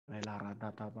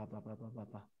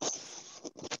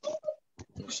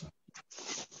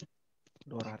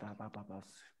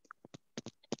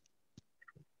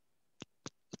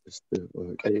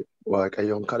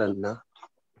Waaqayyoon kadhannaa.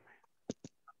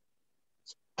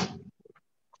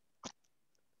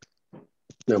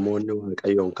 Namoonni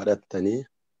Waaqayyoon kadhatanii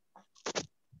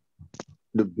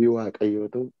dubbii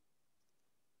Waaqayyootu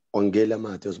Wangeela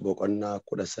Maatiyos boqonnaa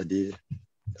 13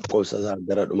 lakkoofsa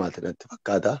gara dhumaatti natti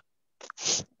fakkaata.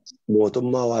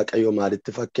 Mootummaa Waaqayyoo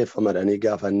maalitti fakkeeffamadhanii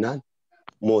gaafannaan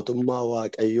mootummaa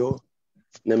Waaqayyoo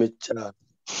namicha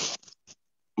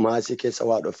maasii keessa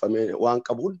waa dhofamee waan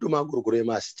qabu hundumaa gurguree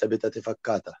maasicha bitate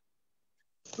fakkaata.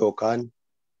 Yookaan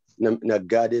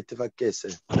naggaadeetti fakkeesse,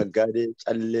 naggaadee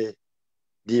callee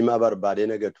diimaa barbaadee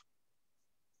nagadu.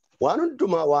 Waan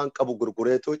hundumaa waan qabu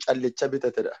gurgureetu callicha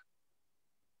bitatedha.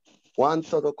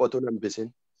 Wanta tokkotu nambisin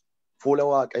fuula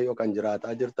Waaqayyoo kan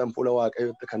jiraataa jirtan, fuula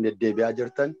Waaqayyootti kan deddeebi'aa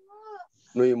jirtan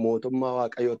nuyi mootummaa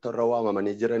Waaqayyootti irra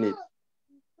waamamanii jiranidha.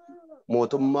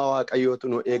 Mootummaa Waaqayyootu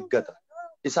nu eeggata.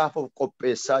 Isaaf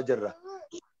qopheessaa jirra.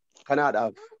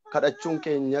 Kanaadhaaf kadhachuun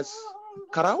keenyas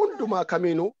karaa hundumaa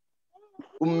kamiinuu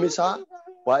dhummisaa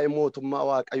waa'ee mootummaa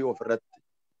Waaqayyoo ofirratti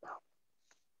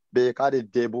beekaa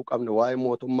deddeebuu qabna. Waa'ee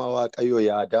mootummaa Waaqayyoo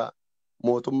yaadaa,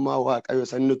 mootummaa Waaqayyoo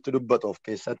san nutti dubbatu of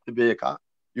keessatti beekaa.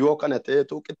 Yoo kana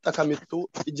ta'etu qixxa kamittuu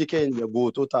iji keenya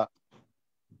guutuu ta'a.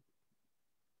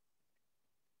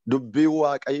 Dubbii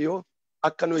Waaqayyoo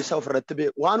akka nu isa ofirratti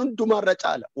beeku waan hundumaarra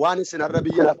caala. Waan isinarra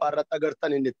biyya lafaarratti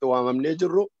agartan inni itti waamamnee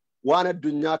jirru waan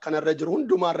addunyaa kanarra jiru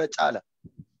hundumaarra caala.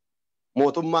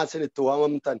 Mootummaa isin itti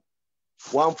waamamtan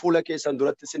waan fuula keessan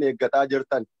duratti isin eeggataa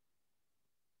jirtan.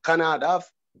 Kanaadhaaf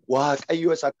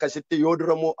Waaqayyoos akkasitti yoo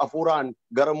dura moo hafuuraan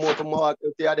gara mootummaa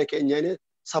Waaqayyootti yaada keenya inni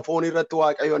safoon irratti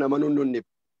Waaqayyoo nama nunni.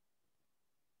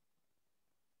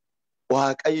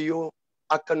 Waaqayyoo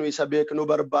akka nu isa beeknu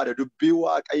barbaada. Dubbii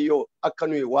Waaqayyoo akka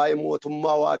nu waa'ee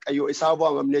mootummaa Waaqayyoo isaa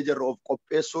waamamnee jirra. Of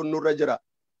qopheessuun nurra jira.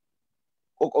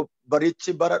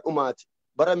 Barichi bara dhumaati.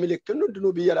 Bara milikinni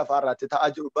hundinuu biyya lafaarratti ta'aa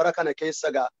jiru. Bara kana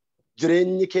keessa gaa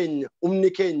jireenyi keenya, humni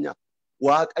keenya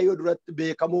Waaqayyoo duratti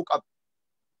beekamuu qaba.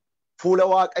 Fuula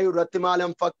Waaqayyoo duratti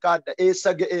maalan fakkaadda?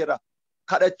 Eessa ga'eera?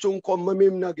 Kadhachuun koo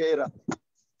mamiimna ga'eera?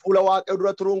 Fuula Waaqayyoo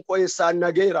dura turuun koo eessaan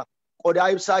nageera? Qodaa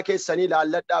ibsaa keessanii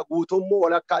ilaalladhaa, guutummoo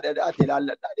walakkaa dhadhaati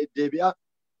ilaalladhaa, deddeebi'aa.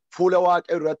 Fuula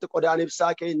Waaqayyoo duratti qodaan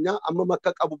ibsaa keenya amma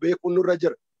makka qabu beekuun nurra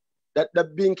jira.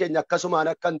 Dadhabbiin keenya akkasumaan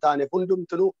akka hin taaneef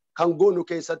hundumtuu kan goonu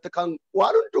keessatti kan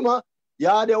waan hundumaa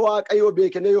yaada Waaqayyoo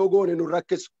beeknee yoo goone nu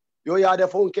rakkisu. Yoo yaada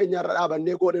foon keenya irra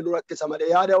dhaabannee goone nu rakkisa malee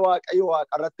yaada Waaqayyoo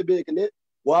waaqarratti beeknee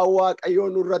waan Waaqayyoo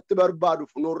nurratti barbaadu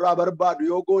nurraa barbaadu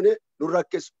yoo goone nu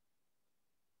rakkisu.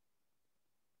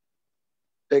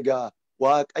 Egaa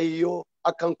Waaqayyoo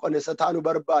akkan qonessa taanu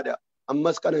barbaada.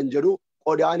 Ammas kanan jedhu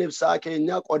qodaan ibsaa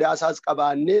keenya qodaa isaas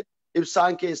qabaannee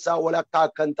ibsaan keessaa walakkaa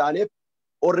akka hin taaneef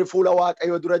warri fuula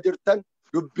Waaqayyoo dura jirtan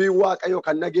dubbiin Waaqayyoo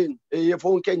kan nageenyu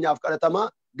eeyyefoon keenyaaf kadhatamaa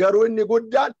garuu inni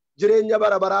guddaan jireenya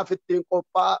bara baraaf ittiin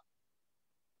qophaa'a.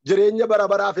 Jireenya bara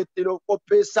baraaf ittiin of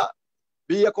qopheessaa.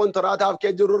 Biyya kontiraataaf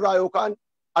kee jirurraa yookaan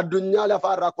addunyaa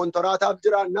lafaarraa kontiraataaf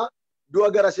jiraannaa du'a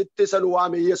garasitti san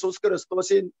waame Yesuus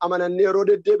Kiristoosiin amanannee yeroo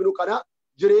deddeebinu kana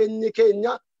jireenyi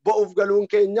keenya ba'uuf galuun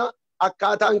keenya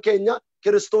akkaataan keenya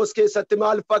Kiristoos keessatti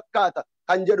maal fakkaata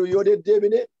kan jedhu yoo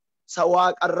deddeebine isa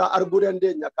waaqarraa arguu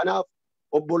dandeenya. Kanaaf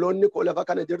obboloonni koo lafa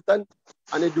kana jirtan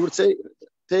ani dursee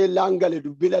teellaan gale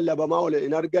dubbii lallabamaa ole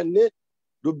hin arganne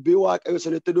dubbii Waaqayyo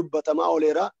isinitti dubbatamaa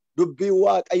oleera. Dubbii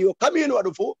Waaqayyo kamiinuu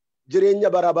dhufu jireenya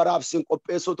bara baraaf sin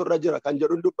qopheessuutu irra jira kan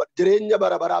jedhu dubbata. Jireenya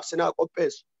bara baraaf sinaa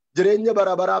qopheessu. Jireenya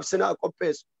bara baraaf sinaa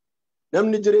qopheessu.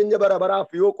 Namni jireenya bara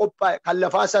baraaf yoo qophaa'e kan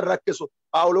lafaa san rakkisu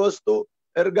Phaawulostu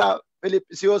ergaa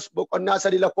Filiphisiyoos boqonnaa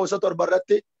 3:7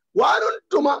 irratti waan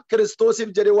hundumaa Kiristoosiif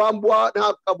jedhe waan bu'aa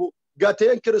naaf qabu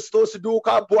gateen Kiristoos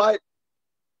duukaa bu'aa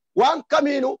waan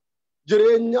kamiinuu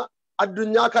jireenya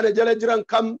addunyaa kana jala jiran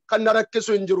kan na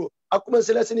rakkisu hin jiru. Akkuma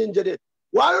sila isiniin jedhe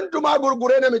waan hundumaa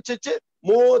gurguree namichichi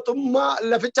mootummaa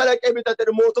laficha dhaqee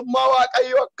bitate mootummaa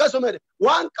Waaqayyoo akkasuma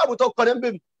waan qabu tokko nan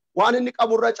bifne waan inni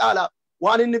qaburra caalaa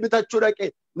waan inni bitachuu dhaqe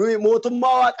nuyi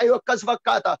mootummaa Waaqayyoo akkas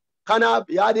fakkaata. Kanaaf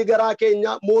yaadi garaa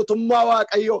keenya mootummaa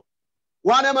Waaqayyoo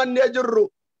waan amannee jirru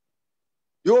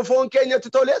yoo foon keenyatti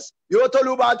toles yoo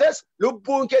toluu baates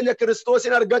lubbuun keenya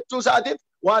Kiristoosin argachuu isaatiif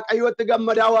Waaqayyootti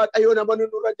gammadaa Waaqayyoo nama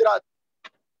nurra jiraata.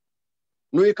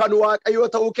 Nuyi kan Waaqayyoo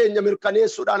ta'uu keenya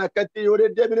mirkaneessuudhaan akkatti yoo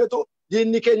deddeebinetu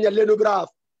diinni keenya illee nu biraaf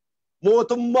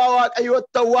mootummaa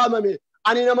Waaqayyootti waamame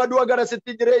ani nama du'a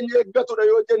garasitti jireenya eeggatudha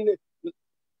yoo jenne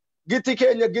giti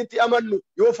keenya giti amannu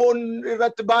yoo foon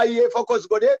irratti baay'ee fokus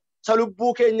godhee sa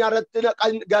lubbuu keenya irratti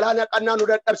galaana qannaa nu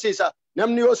dadhabsiisa.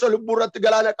 namni yoo lubbuu irratti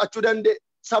galaana qachuu danda'e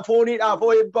safooniidhaaf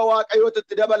oo eebba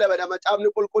waaqayyootti dabalama macaafni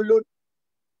qulqulluun.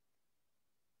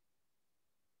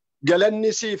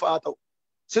 Galanni siif haa ta'u.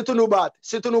 Situ nu baate,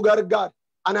 situ nu gargaare.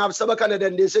 Anaaf saba kana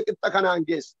dandeessee qixxa kanaan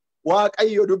geesse.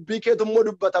 Waaqayyo dubbii keetu immoo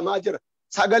dubbatamaa jira.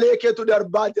 Sagalee keetu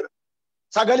darbaa jira.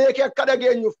 Sagalee kee akka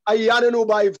dhageenyuuf ayyaana nu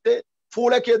baay'iftee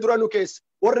fuula kee dura nu keessa.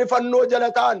 Warri fannoo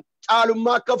jala ta'an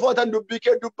caalummaa akka footan dubbii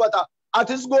kee dubbata.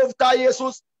 Atis gooftaa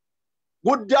Yesuus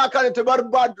guddaa kan itti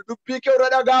barbaaddu dubbii kee irra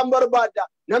dhagaan barbaadda.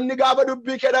 Namni gaafa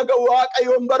dubbii kee dhaga'u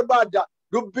waaqayyoon barbaadda.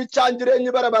 Dubbichaan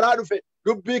jireenyi bara baraa dhufe.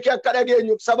 Dubbii kee akka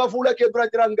dhageenyuuf saba fuula kee dura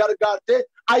jiran gargaartee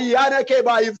ayyaana kee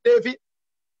baay'iftee fi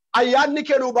ayyaanni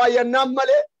kee nu baay'annaan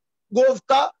malee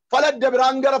gooftaa faladda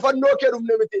biraan gara fannoo kee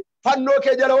dhufne miti. Fannoo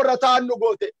kee jala warra ta'an nu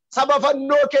goote. Saba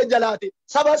fannoo kee jalaati.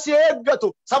 Saba si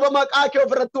eeggatu. Saba maqaa kee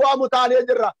ofirratti waamu taanee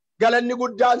jirra. Galanni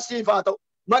guddaan siif haa ta'u.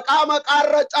 Maqaa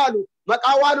maqaarra caalu.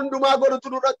 Maqaa waan hundumaa godhutu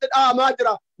nurratti dhaamaa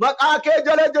jira. Maqaa kee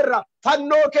jala jirra.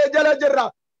 Fannoo kee jala jirra.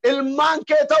 Ilmaan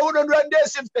kee ta'uu nu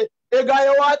dandeessifte. Egaa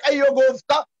yaa Waaqayyo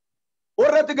gooftaa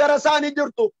warratti gara isaanii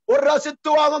jirtu. Warra sitti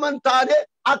waamaman taanee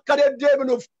akka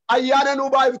deddeebinuuf ayyaana nu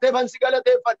baay'iftee fansi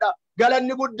galateeffadha.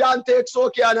 Galanni guddaan teeksoo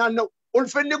kee naanna'u.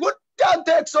 Ulfinni guddaan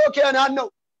teeksoo kee naanna'u.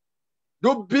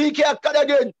 Dubbii kee akka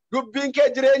dhageenyu. Dubbiin kee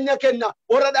jireenya kenna.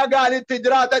 Warra dhagaanitti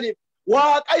jiraataniif.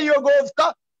 Waaqayyo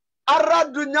gooftaa har'a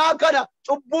addunyaa kana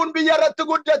cubbuun biyya irratti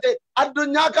guddate.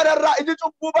 Addunyaa kanarraa inni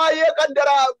cubbuu baay'ee kan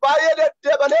baay'ee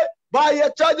deddeebalee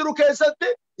baay'achaa jiru keessatti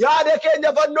yaada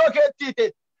keenya fannoo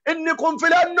keettiite. Inni kun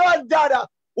filannoo addaadha.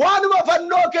 Waanuma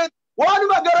fannoo keetti,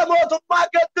 waanuma gara mootummaa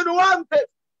keetti nu waamte.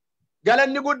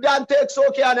 Galanni guddaan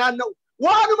teeksoo kee naanna'u.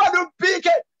 Waanuma dubbii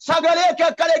kee sagalee kee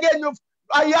akka dhageenyuuf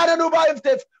ayyaana nu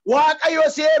baay'ifteef Waaqayyo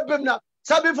si eebbifna.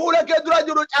 Sabi fuula kee dura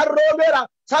jiru carroomeera.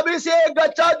 Sabi si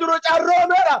eeggachaa jiru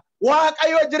carroomeera.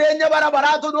 Waaqayyo jireenya bara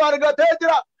baraatu nu argatee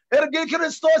jira. Ergi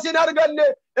Kiristoosin arganne,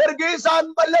 ergi isaan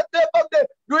mallatteeffamne,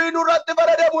 du'i nurratti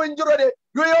faradamu hin jirre.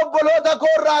 Du'i obboloota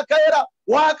koorraa ka'eera.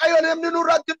 Waaqayyo namni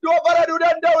nurratti iddoo faraduu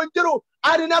danda'u hin jiru.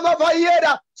 Ani nama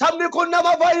fayyeedha. Sabni kun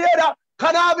nama fayyeedha.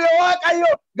 Kanaaf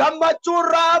Waaqayyo gammachuu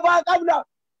irraa hafaa qabna.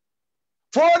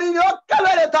 Fooniin akka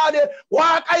bele taane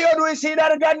Waaqayyo nu isiin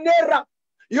arganneerra.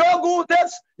 Yoo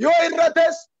guutes, yoo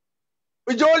irrates,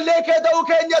 ijoollee kee ta'uu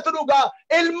keenyatu dhugaa.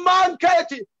 Ilmaan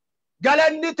keeti.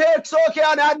 Galanni teeksoo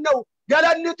kee naanna'u.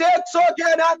 Galanni teeksoo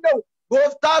kee naanna'u.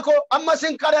 Gooftaa koo amma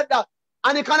sin kadhadha.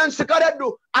 Ani kanan si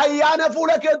kadhadhu. Ayyaana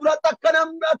fuula kee duratti akka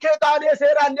namni kee taanee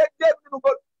seeraan deddeebinu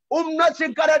godhu. Humna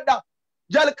sin kadhadha.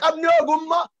 Jalqabni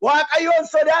ogummaa Waaqayyoon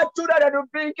sodaachuudha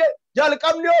dubbiin kee.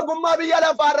 Jalqabni ogummaa biyya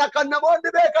lafaarraa kan namoonni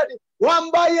beekani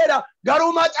waan baay'eedha.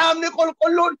 Garuu macaafni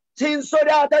qulqulluun siin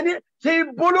sodaatanii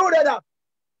siin buluudha.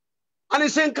 Ani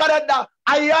sin kadhadha.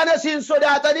 Ayyaana siin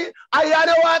sodaatanii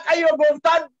ayyaana Waaqayyo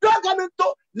gooftaa iddoo kamittu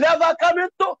lafa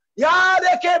kamittu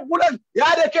yaada kee bulan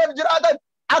yaada keef jiraatan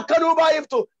akka nu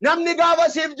baay'iftu. Namni gaafa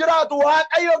siif jiraatu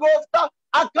Waaqayyo gooftaa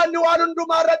akka inni waan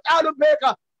hundumaarra caalu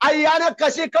beeka. Ayyaana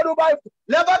akkasii akka nu baay'iftu.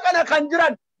 Lafa kana kan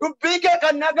jiran dubbii kee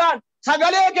kan nagaan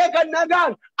sagalee kee kan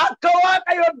nagaan akka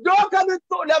Waaqayyo iddoo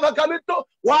kamittu lafa kamittu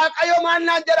Waaqayyo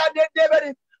maalnaan jedhaa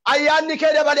deddeebaniif ayyaanni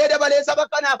kee dabalee saba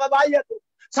kanaaf baay'atu.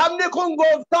 Sabni kun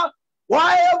gooftaa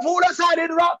waa'ee fuula isaanii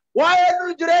dura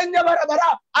waa'ee jireenya bara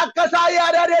baraa akka isaan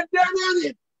yaada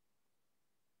deddeebi'aniif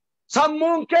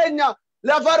sammuun keenya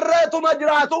lafarreetuma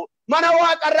jiraatu mana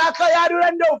Waaqarraa akka yaaduu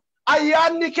danda'uuf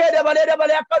ayyaanni kee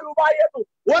dabalee akka nu baay'atu.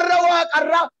 Warra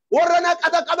Waaqarraa warra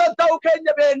naqata qaban ta'uu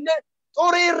keenya beenne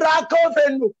xurii irraa akka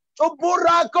ofeennu cubbuu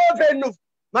irraa akka ofeennuuf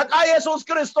maqaa Yesuus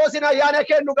Kiristoosin ayyaana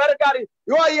kee nu gargaari.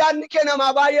 Yoo ayyaanni kee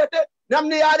namaa baay'ate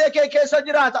namni yaada kee keessa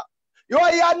jiraata. Yoo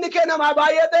ayyaanni kee namaa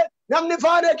baay'ate namni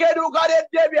faana kee duukaa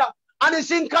deddeebi'a. Ani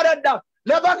sin kadhadha.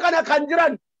 Lafa kana kan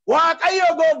jiran Waaqayyo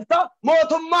gooftaa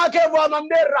mootummaa kee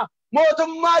waamamneerra.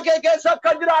 Mootummaa kee keessa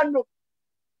akka jiraannu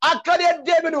akka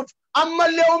deddeebinuuf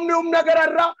ammallee humna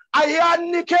gararraa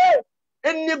ayyaanni kee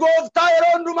inni gooftaa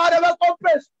yeroo hundumaa nama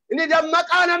qopheessu. Inni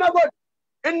dammaqaa nama godhu.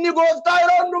 Inni gooftaa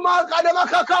yeroo hundumaa nama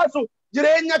kakaasu.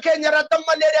 Jireenya keenya irratti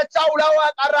ammallee dachaa ulaa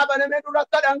Waaqarraa banamee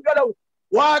duratti dhangala'u.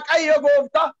 Waaqayyo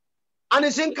gooftaa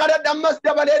ani sin kadhadha ammas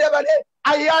dabalee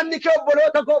ayyaanni kee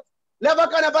obboloota koo lafa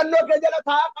kana fannoo kee jala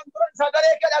taa'aa kan turan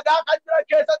sagalee kee dhagaa kan jiran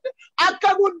keessatti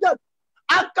akka guddatu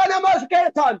akka namas kee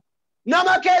ta'an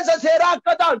nama keessa seeraa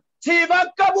akka ta'an siif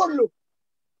akka bullu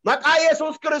maqaa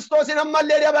Yesuus Kiristoosin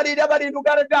ammallee dabalii nu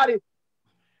gargaari.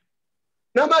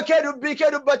 Nama kee dubbii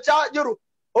kee dubbachaa jiru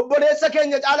obboleessa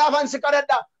keenya caalaafan si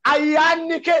kadhadha.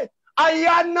 Ayyaanni kee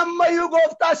ayyaanni ammayyuu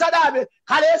gooftaa isa dhaabe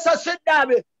kaleessa si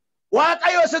dhaabe.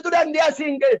 Waaqayyo situ dandeenya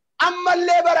siin ga'e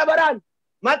ammallee bara baraan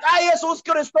maqaa Yesuus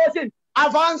Kiristoosin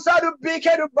afaansaa dubbii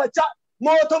kee dubbachaa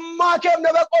mootummaa kee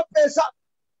nama qopheessa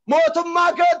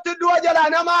mootummaa keetti du'a jalaa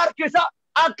nama harkisa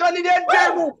akka ni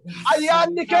deddeemu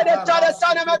ayyaanni kee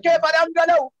dachaa nama kee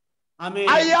badhangala'u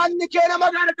ayyaanni kee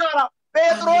nama gargaara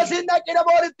Phexrosin dhaqina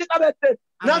booritti qabette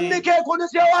namni kee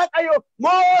kunis yaa Waaqayyo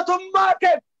mootummaa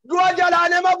kee du'a jalaa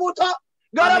nama buuta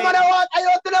gara mana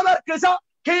Waaqayyootti nama harkisa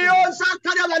kiyyoonsa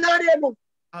akka dabalaa deemu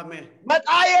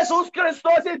maqaa Yesuus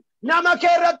Kiristoosin nama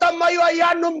kee irratti ammayyuu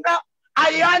ayyaannumdha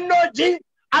ayyaanni hojii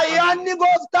ayyaanni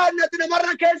gooftaan natti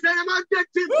namarra keessa nama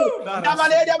ajjechiisu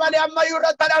dabalee ammayyuu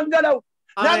irratti dhangala'u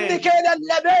namni kee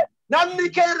lallabe namni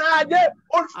kee raajee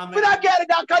ulfina kee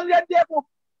argaa kan deddeebi'u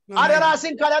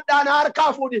adaraasin kadhadhaan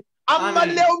harkaa fuudhi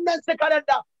ammallee humnan si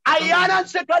kadhadha ayyaanan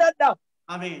si kadhadha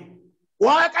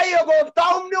Waaqayyo gooftaa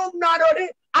humni humnaan oli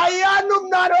ayyaanni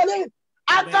humnaan oli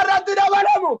akka irratti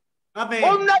dabalamu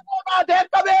humna qoomaatee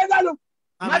akka beekalu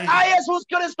maqaa Yesuus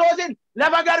Kiristoosin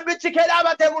lafa garbichi kee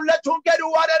dhaabatee mul'achuun kee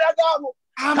duwwaa dhaga'amu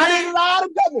kan irraa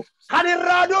argamu kan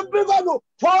irraa dubbifamu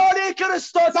foolii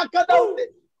Kiristoos akka ta'utti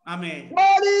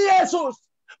foolii Yesuus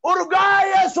urgaa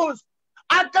Yesuus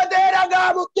akka ta'e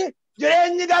dhaga'amutti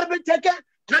jireenyi garbicha kee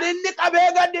kan inni qabee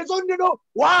gaddisu hundinuu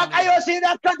Waaqayyo siin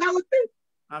akka ta'utti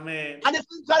ani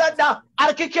sin kadhadha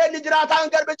harki kee inni jiraataan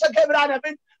garbicha kee biraan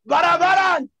hafin bara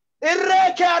baraan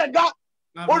irree kee argaa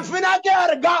ulfina kee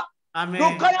argaa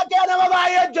dukkana kee nama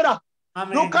baay'ee jira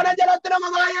dukkana jalatti nama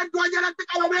baay'ee du'a jalatti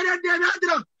qabamee deddeebi'aa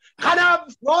jira kanaaf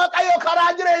Waaqayyo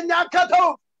karaa jireenyaa akka ta'u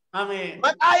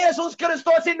maqaa Yesuus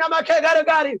Kiristoosin nama kee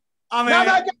gargaari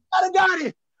nama kee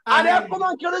gargaari ani akkuma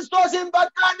Kiristoosin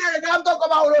bakkaanne gaaf tokko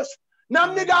Phaawulos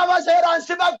namni gaafa seeraan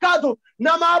si bakkaatu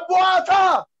nama bu'aata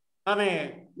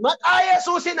maqaa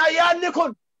Yesuusin ayyaanni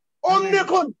kun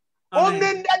humni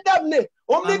hin dadhabne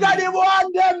humni gadi bu'aan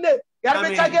deemne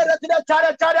garbicha kee irratti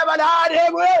dachaa dabalaa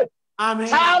deemu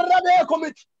saarra beeku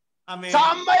miti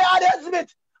saamma yaadees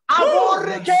miti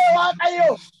hafuurri kee Waaqayyo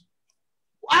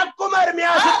akkuma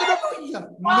Ermiyaasitti dhufu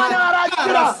waan haaraa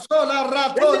jira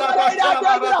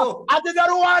ati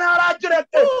garuu waan haaraa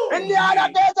jirette inni haala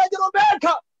keessa jiru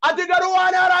beeka ati garuu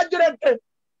waan haaraa jirette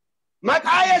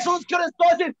maqaa Yesuus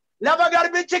Kiristoosin lafa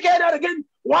garbichi kee hin argin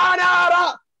waan haaraa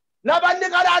lafa inni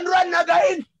kadhaan dura hin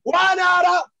dhaga'in waan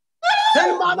haaraa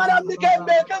tilmaama namni kee hin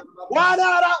beekin waan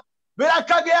haaraa bira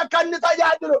akka gee akka inni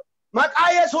tajaajilu maqaa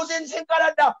Yesuusin sin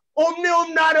kadhadha humni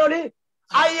humnaan oli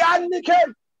ayyaanni kee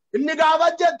inni gaafa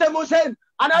jette Museen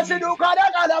ana si duukaa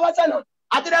dhaqaa lafa sana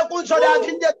ati dhaquun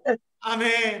sodaatin jette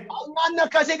ayyaanni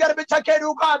akkasii garbicha kee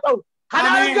duukaa ta'u kan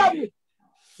argamu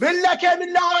milla kee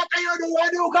milla Waaqayyo duwwaa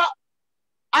duukaa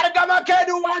argama kee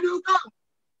duwwaa duukaa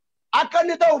akka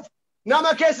inni ta'uuf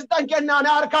nama keessattan kennaa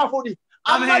na harkaa fuudhi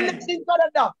ammallee sin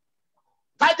kadhadha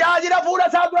tajaajila fuula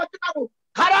isaa duratti qabu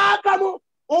karaa kamu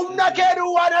humna kee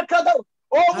duwwaan akka ta'u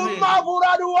ogummaa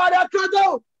fuuraa duwwaan akka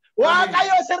ta'u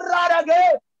Waaqayyo sirraa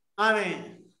dhaga'e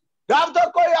gaaf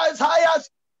tokko Isaayaas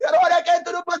yeroo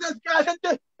dhaqeetti dubbate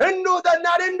Hisqiyaasitti hin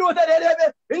duute deebi'e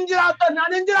hin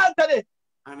jiraattane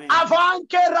afaan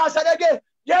kee irraa sadaqee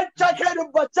jecha kee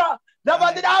dubbachaa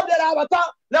lafatti dhaabde dhaabataa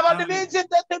lafatti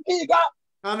biinsitti fiigaa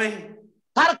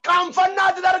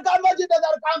tarkaanfannaatti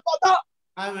tarkaanfataa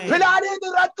filaaniitu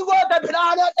irratti goote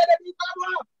filaanee jedhanii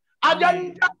qabaa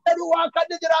ajandaa jedhu waan kan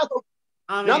jiraatu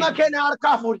nama keenya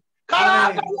harkaa fuudhi karaa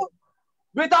qabu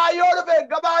bitaa yoo dhufe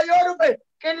gabaa yoo dhufe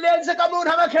qilleensi qabuu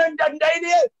nama kee hin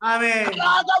danda'ini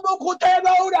karaa qabu kutee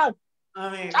ba'uudhaan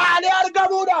caalee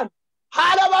argamuudhaan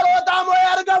haala barootaa moo'ee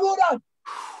argamuudhaan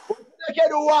humna kee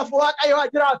duwwaaf Waaqayyo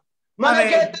jiraatu mana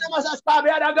keetti nama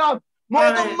sassaabee dhaga'amu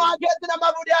mootummaa keetti nama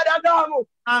fudhee dhaga'amu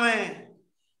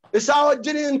isaa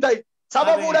wajjin hin ta'i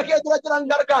saba fuula kee dura jiran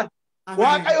gargaar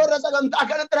Waaqayyo irra sagantaa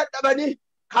kanatti dadhabanii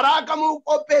karaa kamuu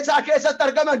qopheessaa keessatti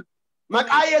argaman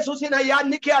maqaa Yesuusin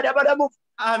ayyaanni kee dabalamuuf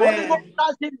warri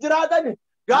gooftaasiif jiraatan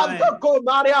gaaf tokko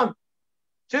Maariyaam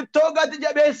sittoo gati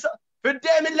jabeessa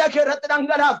fiddee milla kee irratti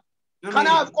dhangalaaf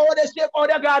kanaaf qooda ishee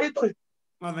qooda gaarii ture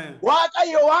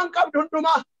Waaqayyo waan qabdu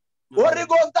hundumaa warri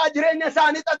gooftaa jireenya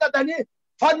isaanii xaxatanii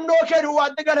fannoo kee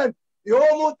duwwaatti galan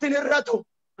yoomuu ittiin hir'atu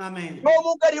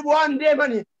yoomuu gadi bu'aan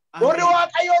deemanii warri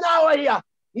Waaqayyo naa wayya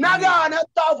nagaa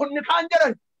nattaaf hunni kaan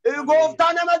jedhan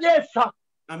gooftaa nama geessa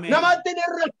namatti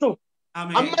hir'attu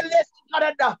ammallee sin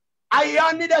kadhadha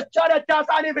ayyaanni dachaa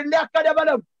isaaniif illee akka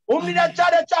dabalamu humni dachaa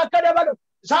akka dabalamu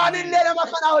isaanillee nama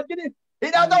kanaa wajjin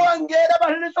hidhata wangeela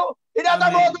bal'isu hidhata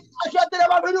mootummaa isheetti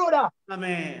nama fiduudha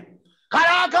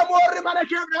karaa kamuu warri mana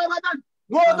kee dhaabatan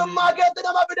mootummaa keetti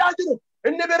nama fidaa jiru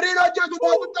inni birriin hojjetu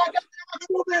mootummaa keetti nama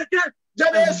fiduu beekee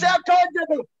jabeessee akka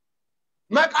hojjetu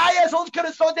maqaa Yesuus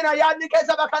Kiristoosin ayyaanni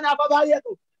keessa bakanaaf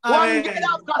baay'atu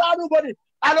wangeelaaf karaa nu godhi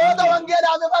dhaloota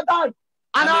wangeelaaf ifa ta'an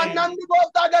anaan namni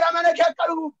gooftaa gara mana kee akka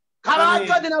dhufu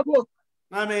Karakka dina go.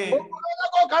 Amen. Obboloota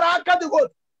koo karakka di go.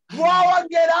 Bu'aa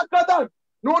wangeelaa akka ta'an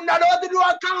nuun dhalooti nu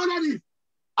akka amananiif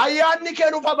ayyaanni kee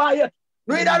nuuf baay'ata.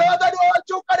 Nuyi dhaloota nu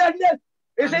oolchuu kadhanneef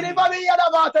isiniif biyya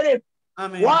dhabaataniif.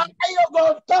 Waaqayyo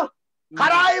gooftaa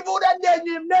karaa himuu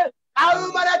dandeenyiifne qaawwi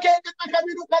mana keenya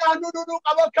qaqqabinu karaa nu duuduu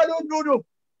qaba akka nuun duuduu.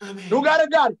 Nu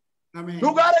gargaari.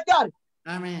 Nu gargaari.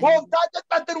 Gooftaa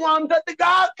xiqqatti nu waamtatti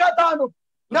gaa akka taanuuf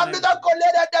namni tokko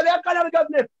illee dadhabee akka hin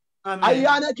argamneef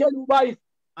ayyaana kee nu baay'isa.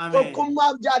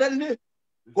 Tokkummaaf jaalalli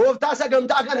gooftaa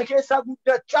sagantaa kana keessaa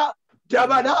guddachaa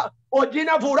dabalaa hojiin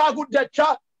hafuuraa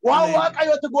guddachaa waan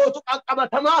waaqayyooti gootu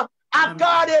qaqqabatamaa akka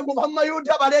adeemuuf ammayyuu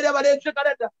dabalee si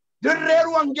kadhadha. Dirreen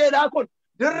wangeelaa kun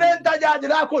dirreen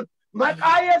tajaajilaa kun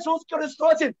maqaa Yesuus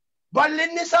Kiristoosiin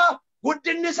bal'inni isaa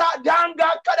guddinni isaa daangaa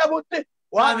akka dhabutti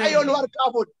waaqayyo nu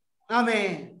harkaa fuudha.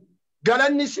 Ameen.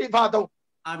 Galanni siif haa ta'u.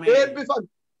 Eebbifame.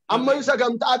 Ammayyuu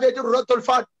sagantaa fee jiru irratti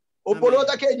ulfaadhu.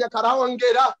 Obboloota keenya karaa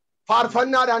wangeelaa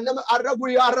faarfannaadhaan nama har'a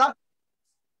guyyaarraa.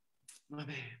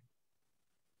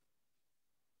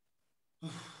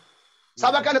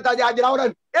 Saba kana tajaajilaa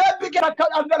oolan eebbi kee akka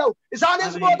dhangala'u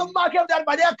isaanis mootummaa kee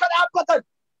darbanii akka dhaabbatan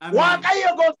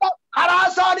waaqayyo gooftaa karaa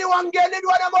isaanii wangeelli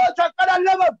du'a namoota akka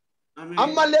lallabamu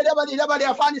ammallee dabalii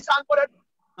afaan isaan godhadhu.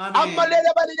 Ammallee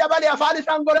dabalii afaan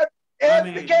isaan godhadhu.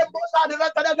 Eebbi kee immoo isaan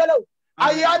irratti dhangala'u.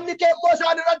 Ayyaanni kee immoo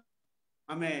isaan irratti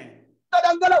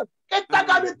dhangala'u. Qixa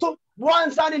kamittu bu'aan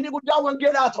isaanii inni guddaan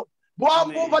wangeelaa ta'u. Bu'aan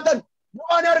buufatan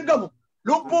bu'aan argamu.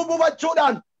 Lubbuu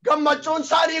buufachuudhaan gammachuun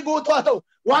isaanii guutuu haa ta'u.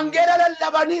 Wangeela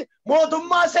lallabanii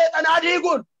mootummaa seexanaa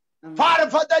diiguun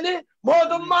faarfatanii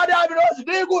mootummaa daabiloos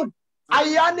diiguun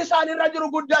ayyaanni isaanii irra jiru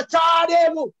guddachaa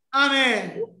adeemu.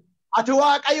 Ati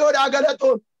waaqayyoodhaa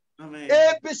galatoon.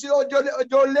 Eebbisi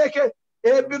ijoollee kee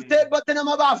eebbiftee eebbatti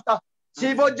nama baafta.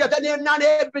 Siif hojjetanii ennaan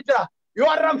eebbi jira. Yoo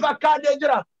har'an fakkaatee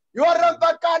jira. Yoo har'an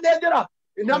fakkaatee jira.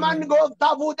 Namaan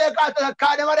gooftaa fuutee kaata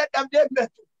takkaa nama dadhabdee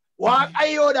beektu.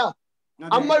 Waaqayyoodhaa.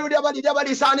 Ammayyuu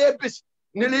dabalii isaan eebbisi.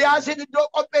 Niliyaasin iddoo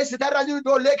qopheessite irra jiru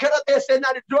ijoollee keera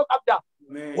teessennaan iddoo qabda.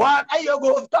 Waaqayyo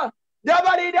gooftaa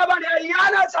dabalii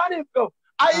ayyaana isaaniif gahu.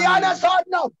 Ayyaana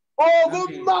isaaniif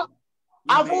ogummaa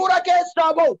hafuura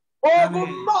keessaa bahu.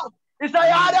 Ogummaa isa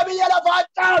yaada biyya lafaa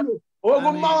caalu.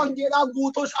 Ogummaa wangeelaa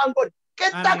guutuu isaan godhe.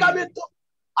 Qixa kamittu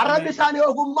arrabni isaanii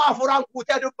ogummaa hafuuraan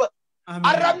guutee dubbatu.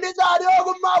 Arrabni isaanii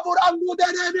ogummaa hafuuraan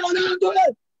guutee deemee onaan ture.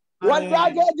 Waldaa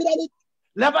kee jiranitti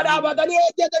lafa dhaabatanii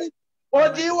hojjetanitti.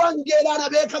 Hojii wangeelaa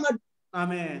beekaman.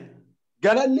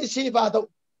 Galanni siif haa ta'u.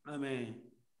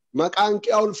 Maqaan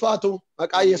kee ulfaatu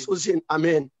maqaa Yesuusiin.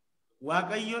 Ameen.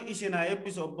 Waaqayyo isin haa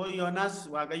eebbisu obbo Yoonaas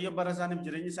waaqayyo bara isaaniif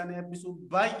jireenya isaanii eebbisu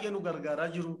baay'ee nu gargaaraa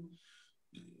jiru.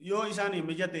 Yoo isaanii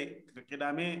mijate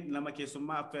qidhaamee nama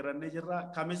keessummaa affeerannee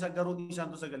jirra. Kamisa garuu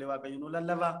isaantu sagalee waaqayyo nu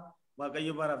lallabaa.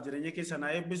 Waaqayyo baraaf jireenya keessan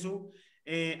haa eebbisu.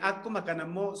 Akkuma kana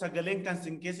immoo sagaleen kan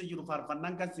sin keessa jiru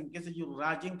faarfannaan kan sin keessa jiru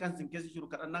raajiin kan sin keessa jiru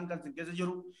kadhannaan kan sin keessa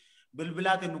jiru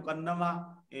bilbilaatiin nu qannama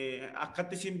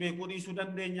akkatti isin beekuu dhiisuu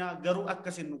dandeenya garuu akka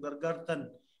isin nu gargaartan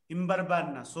hin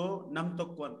barbaanna so nam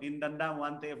tokkoon hin danda'amu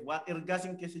waan ta'eef waan ergaa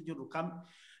sin keessa jiru kam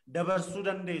dabarsuu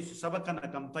dandeessu saba kana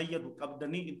kan fayyadu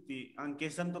qabdanii itti an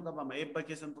keessantu qabama eebba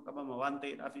keessantu qabama waan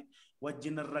ta'eedhaaf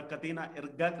wajjin rakkatiina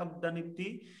ergaa qabdanitti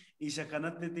isa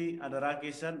kanatti adaraa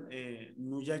keessan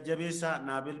nu jajjabeessa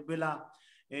naa bilbila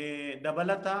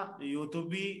dabalata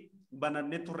YouTube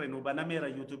bananne turre nu banameera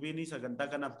YouTube ni sagantaa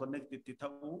kanaaf connect itti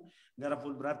ta'u gara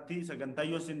fuulduraatti sagantaa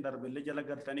yoo sin darbelle jala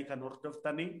galtanii kan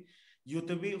hordoftanii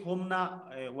YouTube humna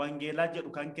wangeelaa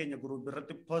jedhu kan keenya group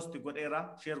irratti post godheera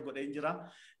share godheen jira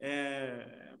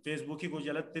Facebook go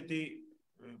jalatti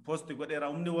post godheera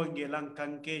humni wangeelaan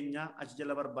kan keenya achi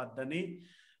jala barbaaddanii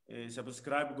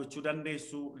subscribe gochuu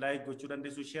dandeessu like gochuu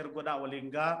dandeessu share godhaa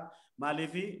waliin gaa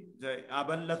maaliifi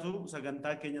aballatu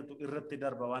sagantaa keenyatu irratti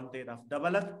darba waan ta'eedhaaf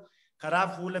dabalatu karaa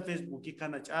fuula Facebook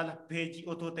kana caala page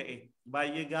otoo ta'e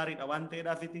baay'ee gaariidha waan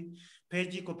ta'eedhaafiti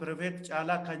page ko private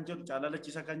caala kan jedhu caala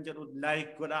lachisa kan jedhu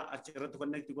like godhaa achi irratti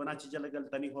connect godhaa achi jala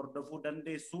galtanii hordofuu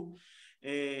dandeessu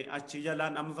achi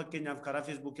jalaan amma fakkeenyaaf karaa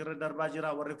Facebook irra darbaa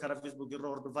jira warri karaa Facebook irra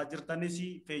hordofaa jirtanis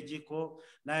page ko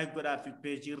like godhaa fi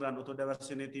page irraan otoo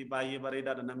dabarsineeti baay'ee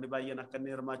bareedaadha namni baay'een akka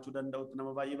inni hirmaachuu danda'utti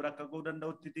nama baay'ee bira akka ga'uu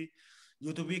danda'utti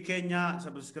YouTube keenya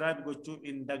subscribe gochuu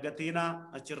hin dagatina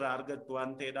achirraa argattu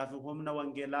waan ta'eedhaaf humna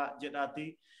wangeelaa jedhaati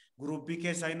Gruppii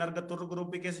keessa hin argattu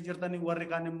gruppii keessa jirtanii warri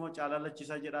kaan immoo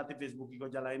caalalachiisaa jedhaati feesbuukii koo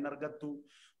jalaa hin argattu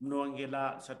humna wangeelaa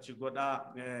sarchi godhaa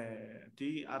ti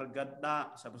argadhaa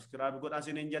sabiskiraayib godhaa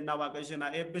isiniin jennaa waaqayyo isin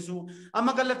haa eebbisu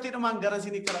amma kallattiidhumaan gara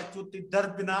isinii kadhachuutti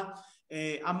darbinaa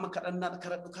amma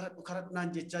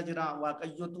kadhannaan jechaa jira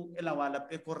waaqayyotu ila waa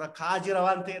laphee korra ka'aa jira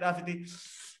waan ta'eedhaafiti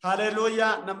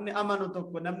haleluuyaa namni amanu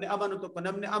tokko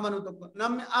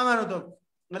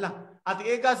ati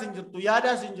eegaa isin jirtu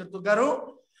yaadaa isin jirtu garuu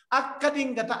akka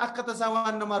dingata akka tasaa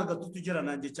waan nama argatutu jira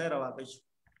naan jechaa jira waaqayyo.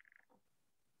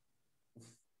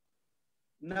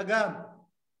 Nagaan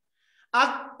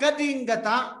akka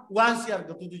dingata waan si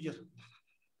argatutu jira.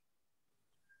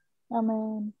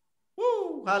 Amen.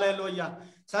 Hallelujah.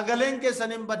 Sagaleen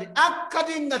keessan hin bade akka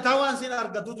dingata waan si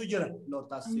argatutu jira.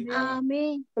 Lootaasi.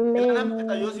 Amen.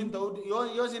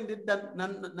 Yoo sin diddan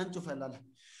nan cufa lala.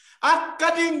 Akka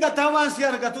dingata waan si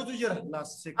argatutu jira.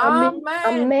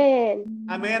 Amen.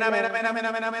 Amen. Amen.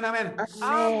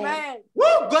 Amen.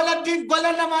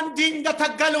 Gola lamaan dingata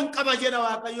galuun qaba jedha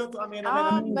waaqayyootu. Amen.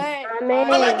 Amen.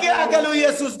 Malaki agalu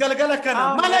Yesus galgala kana.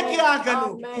 Malaki agalu.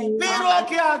 Biro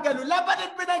ki agalu. Laba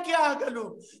dhibbina ki agalu.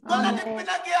 Gola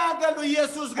dhibbina ki agalu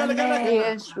Yesus galgala kana.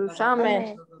 Yesus. Amen.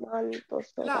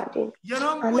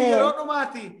 Yeroo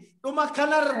dhumaati. Dhuma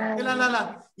kanar ilalala.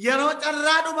 Yeroo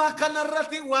carraa dhuma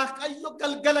kanarratti waaqayyo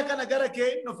galgala kana gara kee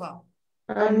hin dhufa.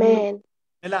 Amen.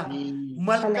 Ila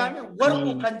malkaami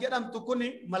warqu kan jedhamtu kuni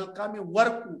malkaami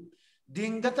warqu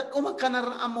dingata dhuma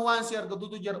kanarra amma waan si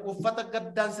argatutu jira uffata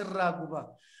gaddaan sirraa guba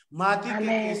maatii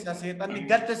keessa seexanni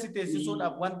gadda si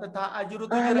teessisuudhaaf wanta taa'aa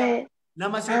jirutu jira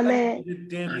nama seexanni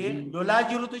deddeebi'ee lolaa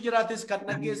jirutu jiraatis kan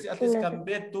dhageessi atis kan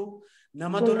beektu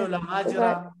namatu lolamaa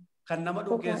jira kan nama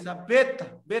dhugeessa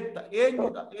beetta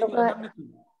eenyudha namni kun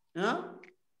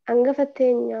Hangafa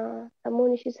teenya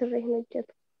samuun ishii sirrii hin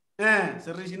hojjetu.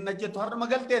 Sirrii hin hojjetu har'uma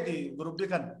galteeti gurubbii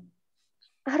kan.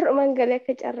 Har'uma galee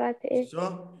akka carraa ta'e. So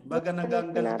baga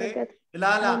nagaan galtee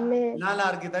ilaala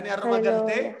argitanii har'uma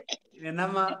galtee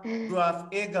nama du'aaf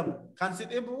eegamu kan si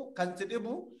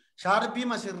dhibu shaarbii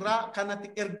masirraa kanatti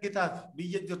ergitaaf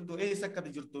biyya jirtu eessa akka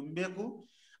jirtu hin beeku.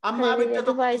 Amma abidda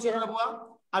tokko sirra bu'aa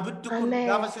abiddi kun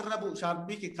gaafa sirra bu'u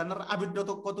shaarbii kanarra abidda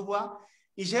tokkotu bu'aa.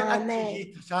 Isheen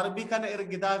achi shaarbii kana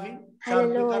ergitaafi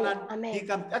shaarbii kanaan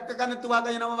hiikamte akka kanatti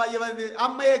waaqayyo nama baay'ee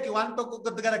amma eegi waan tokko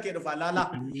gara kee dhufa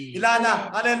ilaala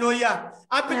haleluuyaa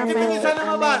abiddi bilisa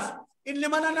nama baas inni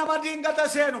mana nama diingata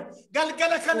seenu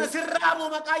galgala kana sirraamu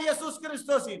maqaa Yesuus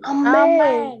Kiristoosiin.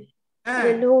 Amen.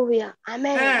 Haleluuyaa.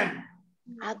 Amen.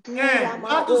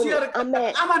 Waatu si argata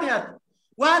amaniyaat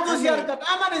waatu si argata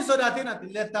amanin sodaatinati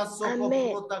leettaa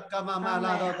sokko takkama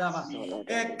maalaadotama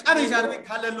qabi shaarbii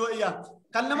haleluuyaa.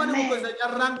 Kan nama nama gosa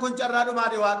carraan kun carraa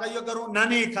dhumaadhe waaqayyo garuu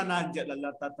nanii kanaan jedha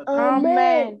lattata.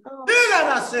 Amen.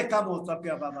 Dhiigana seekamu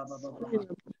saphia baba.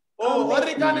 Oh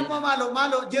warri kaan immoo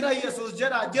maalo jira Yesuus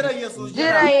jedha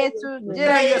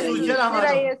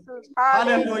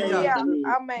Hallelujah.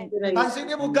 Amen. Kan si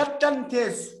dhibu gaddan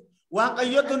teessu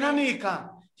waaqayyotu nanii ka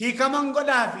hiikaman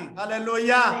godhaafi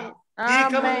hallelujah.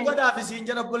 Hiikaman godhaafi siin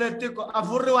jedha bulettiko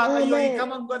afurri waaqayyo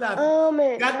hiikaman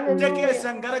godhaafi gadda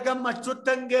keessan gara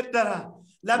gammachuuttan geeddara.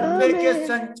 Laphee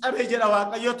keessan cabe jedha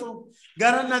waaqayyotu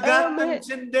gara nagaan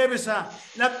sin deebisa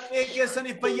laphee keessan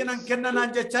fayyinan kennanan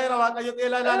jechaa jira waaqayyo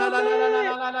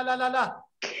la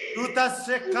duuta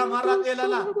sekkamara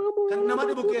la kan nama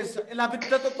dhibu keessa ila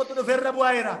bidda tokkotu dhufeerra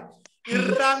bu'aayira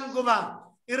irraan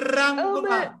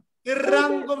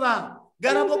guba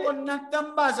gara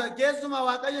boqonnattan baasa keessuma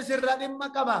waaqayyo sirra dhimma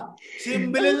qaba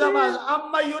simbilisa baasa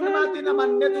ammayyuu maatii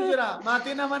namannetu jira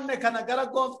maatii namanne kana gara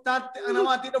gooftaatti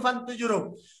namaatii dhufantu jiru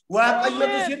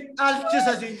waaqayyotu sin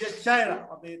dhaalchisa sin jechaa jira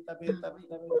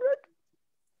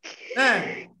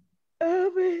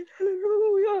Amen.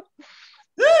 Hallelujah.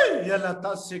 Yalla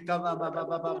tassi kama baba.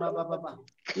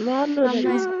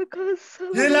 Amen.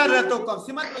 Hela ratoko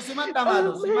simat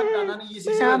damalo simat danani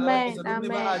yisi.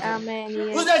 Amen.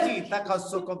 Uzaji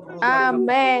takasoko.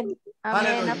 Amen.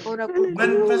 Amen.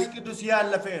 Manfas Kidus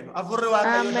yalla feno. Afurri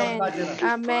waaqayyo bajira.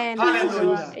 Amen.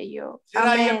 Hallelujah.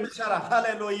 Amen.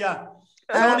 Hallelujah.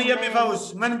 Sauni yemi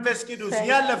faus manfas Kidus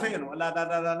yalla feno. La.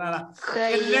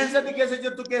 Illensa dikese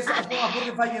jirtu kesa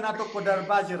afurri fayyina tokko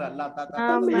darbajira la ta.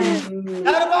 Amen.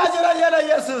 Darbajira yalla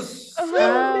Yesus.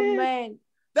 Amen.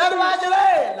 Darbajira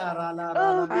la.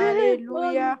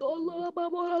 Hallelujah.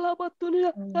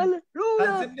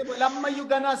 Kansindi lamma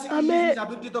yugana si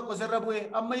abiddi tokko serra bu'e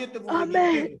amma itti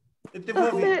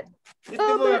fufi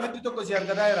abiddi tokko si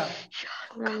argata jira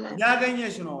yaaganye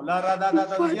shino la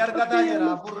si argata jira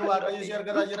afurri waaqayyo si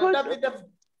argata jira dabbi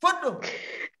fudhu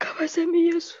Kabajame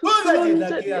Yesus. Kusa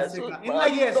jeda kiyasika.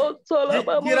 Innagees.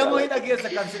 Jiramo inagees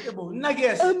kan sitibu.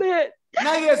 Innagees. Amen.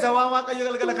 Nagees wa kayo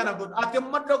galgala kana gun. Ati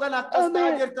maddo kana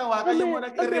kasta jirta wa kayo mo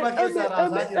nagriba kesa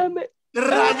rasa jira.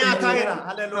 Iranya taira.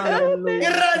 Hallelujah.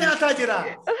 Iranya tajira.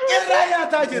 Iranya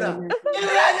tajira.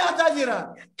 Iranya tajira.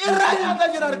 Iranya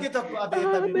tajira kitab ati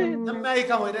tabi. Namai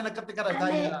ka hoire na katikara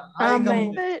taira.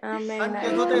 Amen. Amen. Ante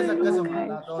gote sakasam.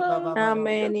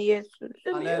 Amen. Yesus.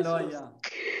 Hallelujah.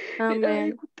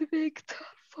 Amen.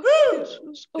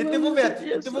 Itti bufeet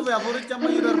afuricha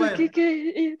ammayyu darba'e.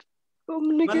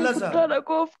 Mallasa.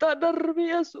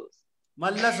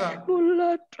 Mallasa.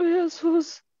 Mul'adhu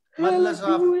Yesus.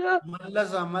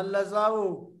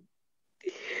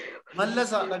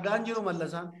 Mallasa dhagaan jiru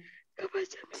mallasaan.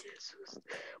 Kabajame Yesus.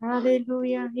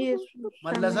 Hallelujah. Yesus.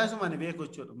 Mallasaa isuma ni beeku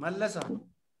jechuudha.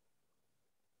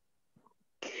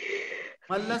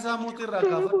 Mallasaa muutii irraa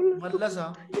kaafadhu.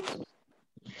 Mallasaa.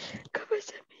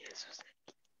 Kabajame Yesus.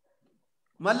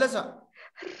 Mallasa.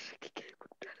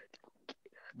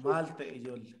 Maal ta'e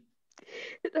ijoollee.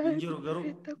 Injiru garuu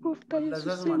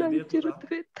mallasaa isuma ni beekudha.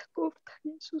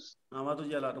 Namatu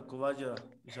jalaa dhukkubaa jira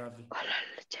isaafi.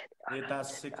 Eetaas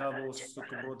sikaboo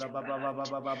sukkuboota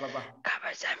bababababababa.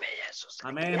 Kabajame Yesus.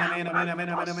 Ameen.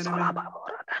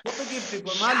 Kutu gifti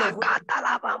kun maaloo fuudhu.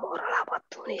 Katalaba mora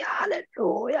labatuni.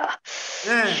 Hallelujah.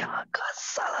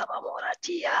 Shakasalaba mora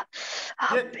dia.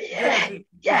 Amen.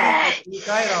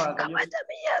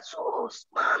 Kabajame Yesus.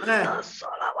 Manda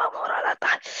solaba mora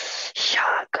lata.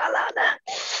 Shakalana.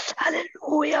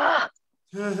 Hallelujah.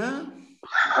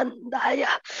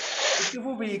 Mandaya.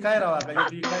 Istifu biikaira waaqayyo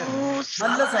biikaira.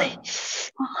 Mallasa.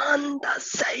 Manda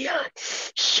saya.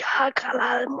 Shakala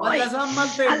moy. Mallasaan maal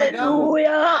ta'e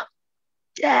Hallelujah.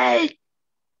 Yay.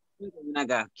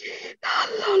 Naga.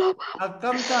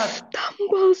 akkam taate.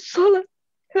 Tambal sola.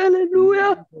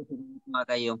 Hallelujah.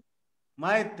 Waaqayyo.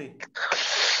 Maa itti.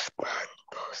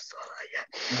 Mando sola ya.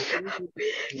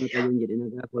 Waaqayyoon jedhe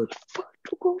nagaa kooti.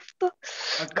 Fatu kofta.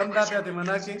 Akkam taate ati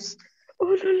manaa kee.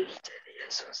 Olol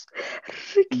Yesus.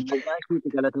 Nagaa ishiitti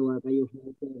galata waaqayyoof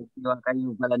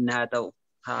galanni haa ta'u.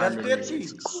 Galteetti.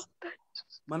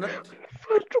 Manatti.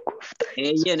 Fatu kofta.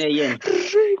 Eeyyen.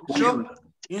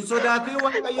 In sodaatii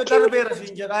waaqayyo darbeera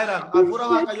siin jedhaa jira. Hafuura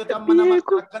waaqayyooti amma nama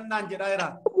akkannaan jedhaa jira.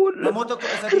 Namoota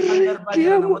 13 kan darbaa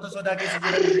jira. Namoota sodaa keessa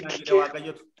jiran jedhe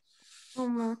waaqayyotu.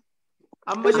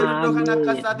 Amma isheen iddoo kana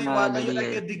akka isaatiin waaqayyo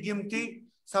dhaqee diggimtii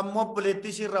sammuu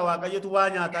obboleettii ishiirra waaqayyotu waa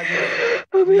nyaataa jira.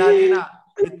 Laatinaa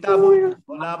ittaafu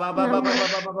olaabaa.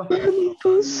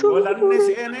 Olanni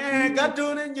seenee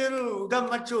gadduun hin jiru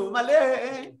gammachuu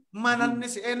malee. Mananni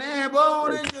seenee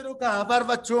boon hin jiru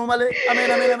kafarfachuu malee.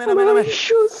 Ameen.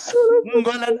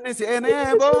 Golanni seenee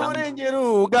boon hin jiru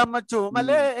gammachuu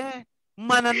malee.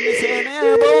 Mananni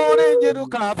seenee boon hin jiru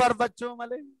kafarfachuu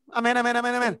malee. Ameen.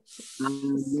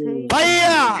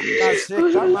 Fayyaa.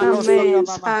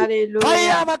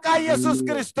 Fayyaa maqaa Yesus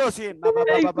Kiristoosiin.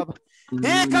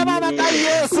 Hiikama maqaa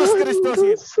Yesus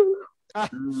Kiristoosiin.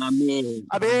 Amen.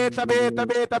 Abet.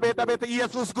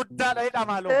 Yesus guddaadha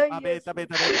jedhama loo. Abet.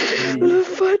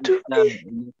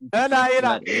 Ela.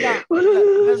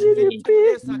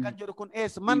 Kan jedhu kun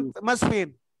eessa? Masfiin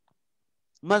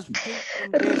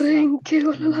Renke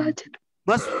ololaa jedhu.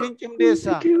 Masfiin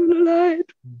cimdeessa. Renke ololaa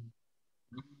jedhu.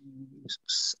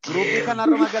 Gruubii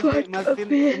kanarra magaltee masfiin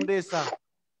cimdeessa.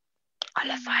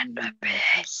 Alafaadhu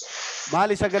abbee.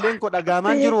 Maali sagaleen koo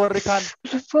dhagaamaan jiru warri kaan?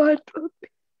 Alafaadhu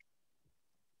abbee.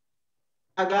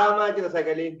 Dhagaamaa jira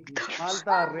sagaleen. Maal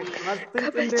taarre?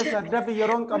 Masfiin cimdeessa dafi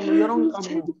yeroon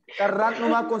qabnu carraan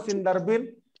dhumaa kun sin darbin.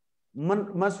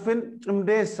 Masfiin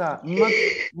cimdeessa.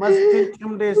 Masfiin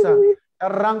cimdeessa.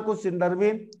 Carraan kun sin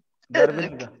darbin.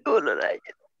 Ololaa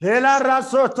jedhu. Hela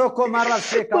raso toko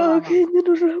marase kama.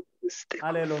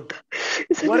 Hallelujah.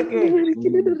 Warqee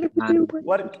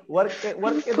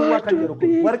duwwaa kan jiru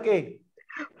kun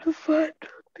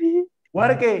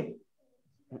warqee.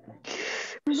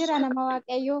 Jira nama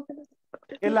waaqayyoo.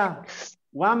 Ila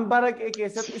waan baraqee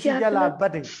keessatti si jalaa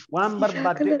bade waan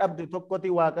barbaadde dhabde tokkoti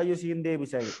waaqayyo si hin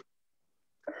deebisa.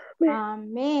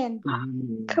 Amen.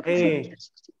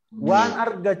 Waan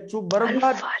argachuu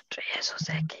barbaadu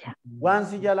waan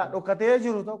si jalaa dhokatee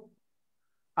jiru tokko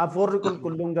hafuurri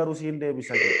qulqulluun garuu si hin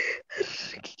deebisa.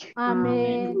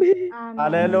 Amen.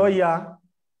 Hallelujah.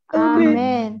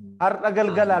 Amen. Har'a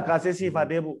galgalaa kaasee siif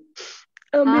adeemu.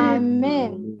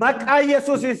 Amen. Maqaa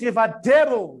Yesuus siif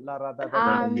adeemu.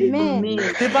 Amen.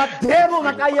 Siif adeemu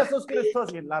maqaa Yesuus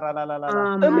Kiristoosiin.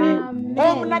 Amen.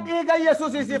 Humna dhiiga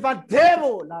Yesuus siif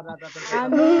adeemu.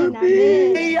 Amen.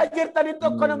 Biyya jirtanii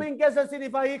tokko namiin keessa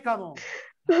siniif hiikamu.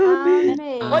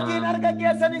 Hojiin harka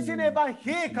keessan isinii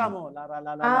hiikamu.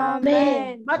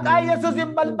 Amen. Maqaa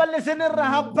Yesuusin balballi isinirra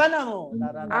habbalamu.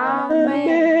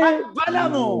 Amen.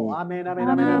 Habbalamu. Ameen ameen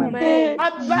ameen. Amen.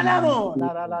 Habbalamu.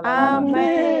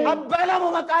 Amen. Habbalamu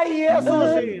maqaa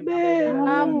Yesuusin.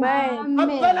 Amen.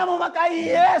 Habbalamu maqaa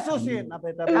Yesuusin.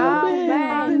 Amen.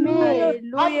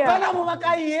 Hallelujah. Habbalamu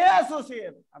maqaa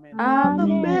Yesuusin. Ameen.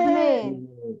 Amen.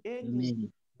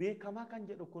 Beekamaa kan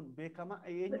jedhu kun beekamaa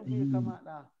eenyu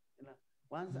beekamaadha.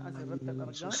 Waan asirratti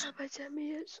argamu.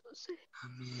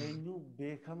 Eenyu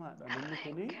beekamaadha namni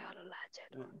kuni.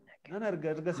 Nan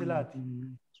erga silaati.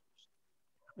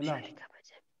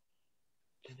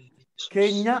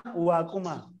 Keenya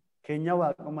waaquma. Keenya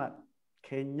waaquma.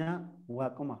 Keenya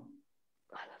waaquma.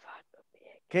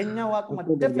 Keenya waaquma.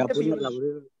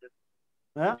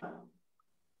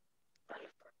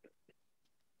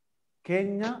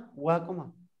 Keenya waaquma.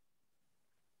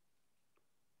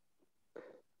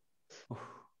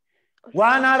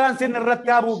 Waan haaraan sin irratti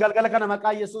haabuu galgala kana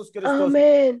maqaa Yesuus Kiristoos.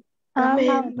 Amen.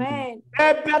 Amen.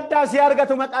 Eebbi addaa si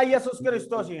argatu maqaa Yesuus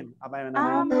Kiristoosiin. Amen.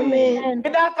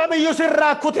 Hidhaa kamiyyuu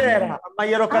sirraa kuteera. Amma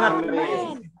yeroo kanatti.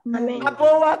 Amen.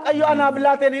 Abboo Waaqayyo anaaf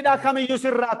laateen hidhaa kamiyyuu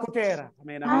sirraa kuteera.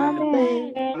 Ameen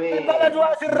ameen. Balbala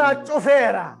du'aa sirraa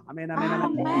cufeera. Ameen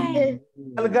ameen.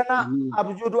 Galgala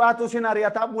abjuu du'aatu sin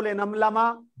ari'ataa bulee nam lama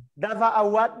dafa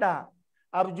awwaadhaa.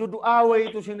 Abjuu du'aa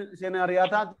wayitu sin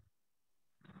ari'ataa.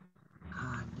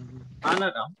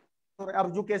 Anadha.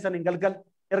 Abjuu keessan hin galgal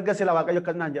erga sila Waaqayyo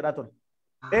akkanaan jedhaa ture.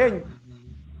 Eenyu?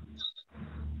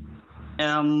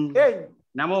 Eenyu?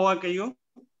 Nama Waaqayyo.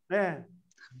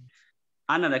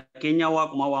 Anadha keenya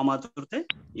waaquma waamaa turte.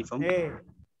 Ifamu.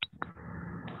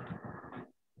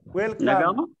 Welcome.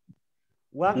 Nagama.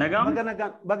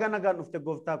 Baga nagaan dhufte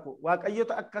gooftaa ko.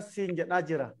 Waaqayyoota akkasiin jedhaa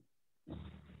jira.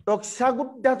 Dhoksaa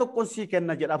guddaa tokkoon sii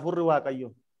kenna jedha furri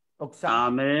Waaqayyo. Dhoksaa.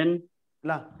 Amen.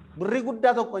 La birrii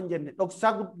guddaa tokko hin jenne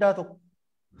dhoksaa guddaa tokko.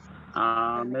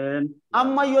 Amen.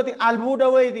 Amma yooti albuuda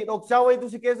wayitii dhoksaa wayitu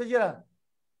si keessa jira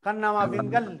kan namaaf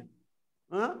hin galle.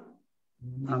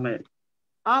 Amen.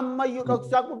 Amma yoo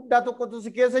dhoksaa guddaa tokkotu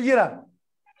si keessa jira.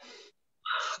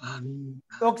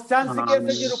 Dhoksaan si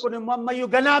keessa jiru kun immoo amma yoo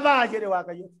ganaa ba'a jedhe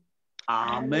Waaqayyo.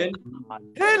 Amen.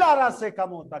 Hiilaaraa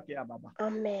seekamoo takkee ababa.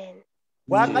 Amen.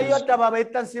 Waaqayyo adda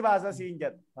babeettan si baasa siin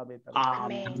jedha.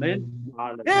 Amen.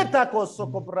 Eeta kosso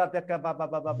kopiraate akka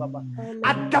baba.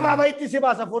 Adda babeetti si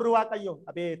baasa furri Waaqayyo.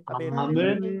 Abeet abeet.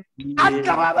 Amen.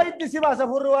 Adda babeetti si baasa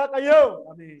furri Waaqayyo.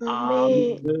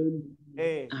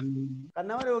 Amen. Kan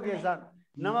nama dhiyoo keessaan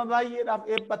nama baay'eedhaaf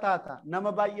eebba taata.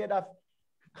 Nama baay'eedhaaf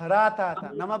karaa taata.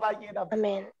 Nama baay'eedhaaf.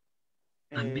 Amen.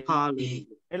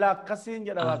 Ila akkasiin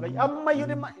jedha Waaqayyo. Amma yoo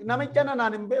dhimma namicha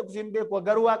nanaan hin beeku siin beeku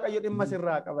garuu Waaqayyo dhimma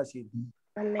sirraa qaba siin.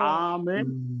 Amen.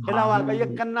 Ila Waaqayyo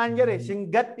akkanaan jedhe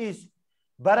sin gadhiisu.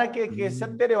 Bara kee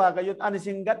keessatti jedhe Waaqayyo ani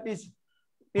sin gadhiisu.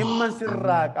 Dhimma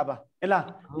sirraa qaba. Ila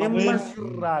dhimma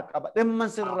sirraa qaba. Dhimma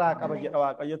sirraa qaba jedha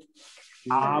Waaqayyo.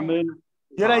 Amen.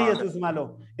 Jira Yesuus malo.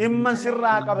 Dhimma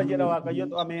sirraa qaba jedha Waaqayyo.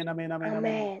 Ameen ameen ameen.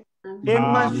 Amen.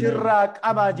 Dhimma sirraa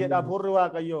qaba jedha furri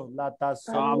Waaqayyo. Laataas.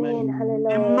 Amen.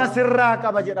 Dhimma sirraa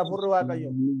qaba jedha furri Waaqayyo.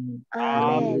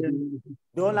 Amen.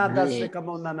 Dola das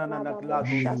kamu nana lagu.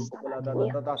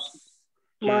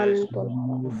 Mantul.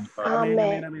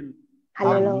 Amen.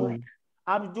 Hallelujah.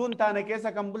 Abjuun taane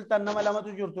keessa kan bultan nama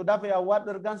lamatu jirtu dafee awwaad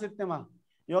ergaan sitti hima.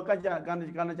 Yoo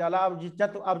kana caalaa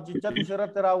abjichatu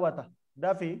sirratti raawwata.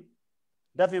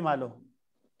 Dafi maaloo.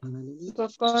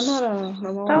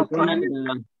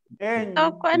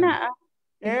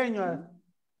 Eenyu.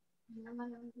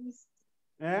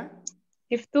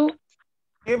 Iftuu.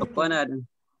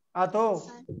 Atoo.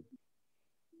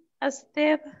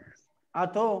 Asteer.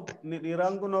 Atoo ni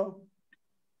dhiiraan kunoo.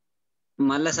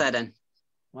 Mallasaadhaan.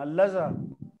 Mallasa.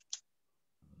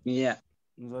 Yaa.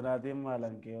 Sodaatiin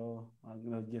maalan kee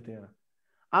hojjeteera.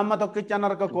 Amma tokkichaan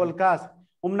harka kool kaasa.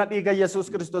 Humna dhiiga Yesuus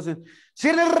Kiristoosin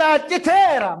sirraa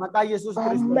citeera maqaa Yesuus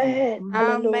Kiristoos.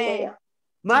 Amen.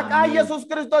 Maqaa Yesuus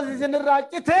Kiristoos sirraa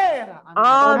citeera.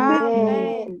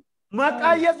 Amen.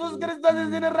 Maqaa Yesuus Kiristoos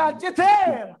sirraa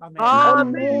citeera.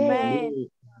 Amen.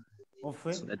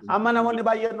 Amma namoonni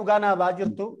baay'een dhugaa naa ba'aa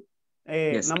jirtu.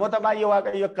 Namoota baay'ee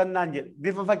Waaqayyo akkanaan jedhe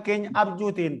bifa fakkeenya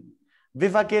abjuutiin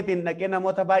bifa keetiin dhaqee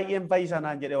namoota baay'een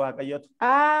fayyisanaan jedhe Waaqayyotu.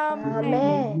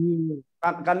 Amen.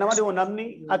 Kan nama dhibu namni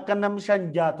akka namni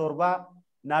 5-7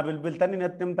 naa bilbiltanii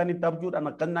natti himtanitti abjuudhaan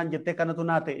akkanaan jettee kanatu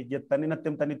naa ta'e jettanii natti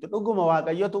himtanitti dhuguma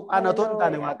Waaqayyotu anatu hin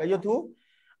taane Waaqayyotu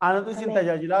anatu sin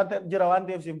tajaajilaa jira waan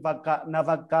ta'eef na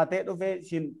fakkaatee dhufee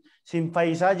sin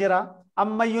fayyisaa jira.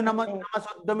 Ammayyuu nama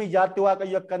 36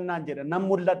 Waaqayyo akkanaan jedha nan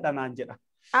mul'adha naan jedha.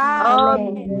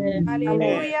 Amen.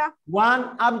 Hallelujah. Waan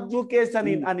abjuu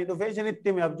keessaniin ani dhufee isinitti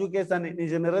hime abjuu keessaniin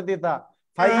isin irratti ta'a.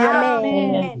 Fayyaa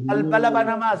Amen. balbala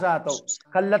banamaas haa ta'u.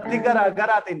 Kallattii garaa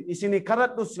garaatiin isinii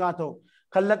kadhadhus haa ta'u.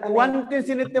 Kallattii wanti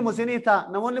isinitti himu isinii ta'a.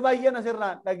 Namoonni baay'een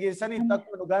asirraa dhageessanii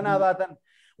akkuma dhugaa naa baatan.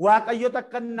 Waaqayyo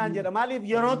takkannaan jedha. Maaliif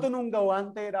yerootu nuun ga'u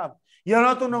waan ta'eedhaaf.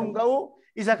 Yerootu nuun ga'u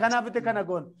isa kanaaf itti kana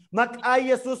goon. Maqaa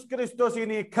Yesuus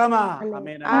Kiristoosiin hiikamaa.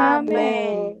 Ameen.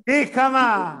 Amen.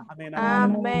 Hiikamaa. Ameen.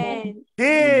 Amen.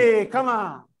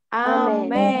 Hiikamaa.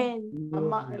 Amen.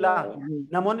 Amma ilaa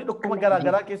namoonni dhukkuma garaa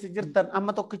garaa keessa jirtan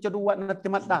amma tokkicha duwwaa natti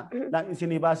madhaa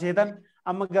isinii baaseetan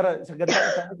amma gara sagantaa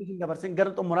isaaniitti isin dabarsin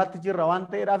gara xumuraatti jirra waan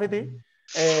ta'eedhaafiti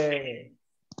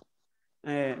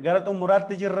gara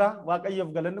xumuraatti jirra waaqayyoof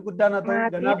galanni guddaan haa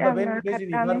ta'u ganaaf babeen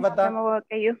keessanii farfata.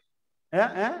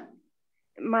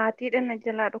 Maatiidhaan na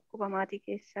jalaa dhukkuba maatii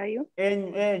keessaayyuu.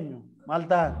 Eenyu maal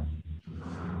ta'a?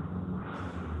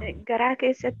 Garaa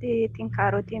keessatti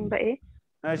tinkaarotiin ba'ee.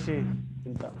 Ashi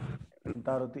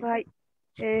tintaaroti.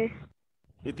 Baay'ee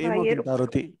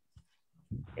tintaaroti.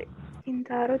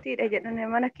 Tintaarotiidha jedhame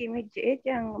mana kiimijjee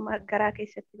jedhan garaa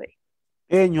keessatti ba'e.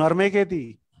 Eenyu harmee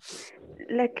keetii?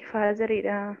 Lakki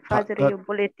faazariidha. Faazarii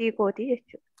obboleettii kooti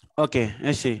jechuudha. Okay,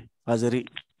 ashi faazarii.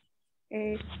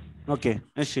 Okay,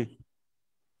 ashi.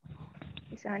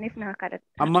 Isaaniif naa kadhatta.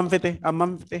 Ammam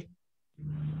fixe?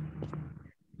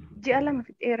 Ji'a lama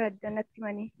fixeera addanatti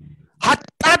manii.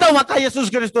 Hattaa ta'u maqaa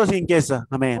Yesuus Kiristoosiin keessa.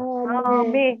 Ameen.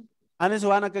 Ameen. Anis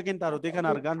waan akka kintaarotii kana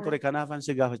argaan ture kanaaf an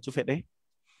si gaafachuu fedhe.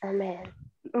 Ameen.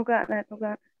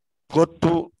 Dhugaadha.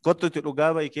 Kottu itti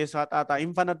dhugaa ba'i keessaa xaaxaa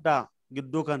hin fanaddaa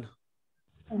gidduu kana.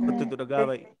 Kottu itti dhugaa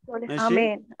ba'i.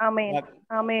 Ameen.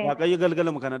 Waaqayyo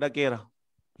galgalama kana dhaqeera.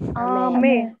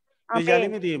 Ameen.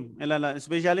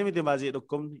 Ispeeshaalii miti baasii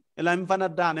dhukkubni. Ilaa hin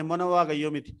fanaddaan immoo nama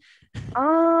waaqayyoo miti.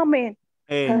 Ameen.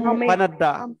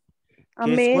 Fanaddaa.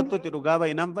 Keessattuu itti dhugaa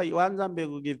ba'i nan fa'i waan isaan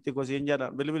beeku giifti kosiin jedha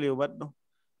bilbili hubadhu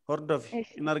hordofi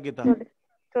hin argita.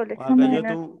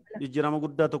 Waaqayyotu jijjiirama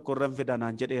guddaa tokko irraan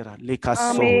fidanaan jedheera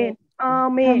likassoo.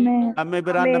 Ameen. Amma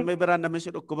biraan namni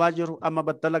si dhukkubaa jiru amma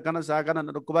battala kana saa kana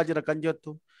na dhukkubaa jira kan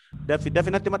jettu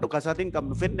dafi natti madhu kasaatiin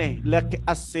qabnu finne lakki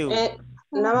asseewu.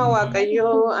 Nama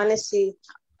waaqayyoo anis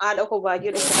haadha kubaa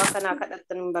jiru dhukkuba kanaa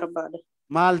kadhattan hin barbaada.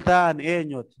 Maal ta'an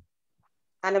eenyuti?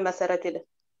 Ani Masaratidha.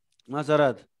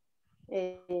 Masarat.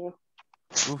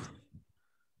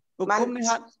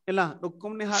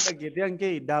 Dhukkubni haadha geetii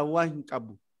kee daawwaa hin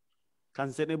qabu.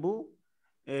 Kan sedhebu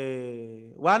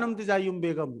waanumti isaayyuu hin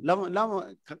beekamu.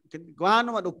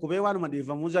 Waanuma dhukkubee waanuma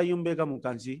dhiifamuu isaayyuu hin beekamu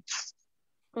kan si.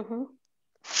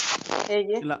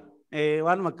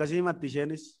 Waanuma akkasii matti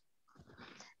isheenis.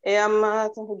 Amma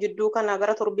jidduu kana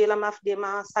gara torbee lamaaf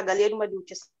deemaa sagaleedhuma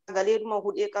duuchisa. Sagaleedhuma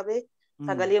hudhee qabee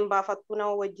sagaleen baafattuu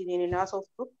nama wajjiniin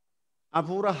haasoftu.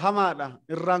 Hafuura hamaadha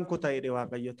irraan kuta'edhe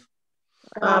waaqayyotu.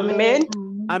 Ameen.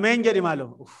 Ameen jedhi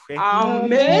maaloo.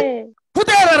 Ameen.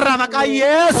 Kuteera irraa maqaa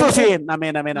Yesuusiin.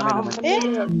 Ameen.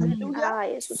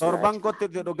 Torban kotti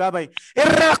dhugaa ba'i.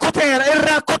 Irraa kuteera.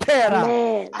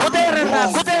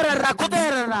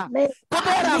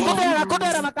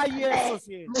 Kuteera maqaa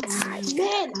Yesuusiin.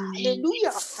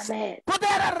 Haleluuyaa.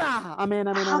 Kuteera irraa. Ameen.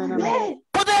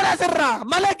 Kuteera sirraa.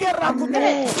 Malakeerraa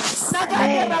kuteera.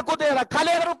 Nagaarraa kuteera.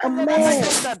 Kaleerru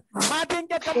kuteera. Maatiin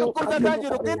jecha dhukkubsataa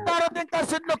jiru. Qintaarotiin kan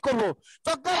sin dhukkubu.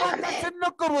 Tokkorroon kan sin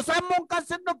dhukkubu. Sammuun kan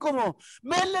sin dhukkubu.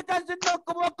 Miilli kan sin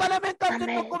dhukkubu. Okkolomiin kan sin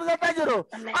dhukkubsataa jiru.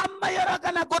 Amma yeroo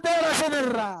kana kuteera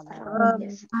sinirraa.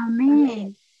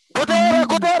 Amen.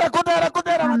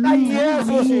 Kuteera maqaa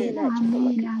Yesuusiin.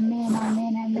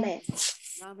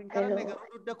 Naamin kadhanne garuu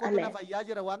dudda koo na fayyaa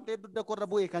jira waan ta'eef dudda koo irra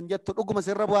bu'e kan jettu dhuguma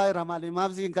sirra bu'aa jira maali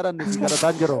maaf siin kadhanne siin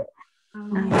kadhataan jiru.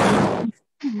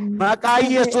 Maqaa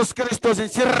Yesuus Kiristoosiin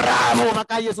sirraa bu'u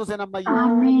maqaa Yesuusiin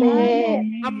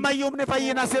ammayyuumni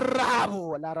fayyina sirraa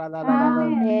bu'u.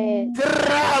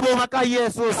 Sirraa bu'u maqaa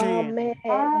Yesuusiin.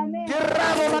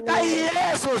 Sirraa bu'u maqaa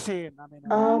Yesuusiin.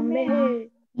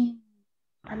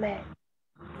 Ameen.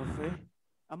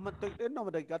 Amma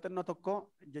xinnoo daqiiqaa xinnoo tokko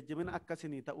jajjabina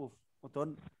akkasinii ta'uuf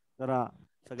otoon gara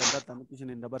sagantaa ta'anitti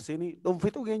isiniin dabarsiini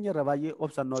dhuunfituu keenya irra baay'ee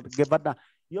obsannoo dhaggeeffadha.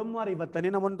 Yommuu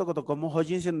ariifattanii namoonni tokko immoo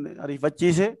hojiin isin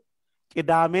ariifachiise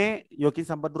qidaamee yookiin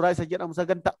sanbata duraa isa jedhamu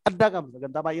sagantaa addaa qabu.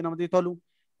 Sagantaa baay'ee namatti tolu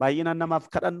baay'inaan namaaf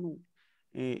kadhannu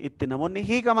itti namoonni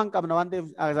hiikaman qabna waan ta'eef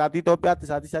sa'aatii Itoophiyaatti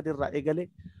sa'aatii sadii irraa eegalee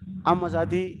amma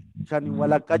sa'aatii kan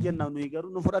walakkaa jenna nuyi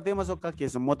garuu nu fudhatee masokkaa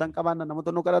keessummoota hin qabaanna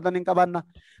namoota nu kadhatan hin qabaanna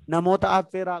namoota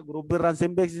affeeraa guruubii irraan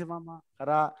sin beeksifama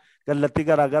karaa kallattii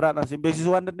garaagaraadhaan sin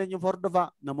beeksisuu waan dandeenyuuf hordofaa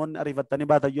namoonni ariifattanii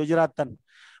baatan yoo jiraattan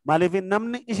maaliif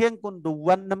namni isheen kun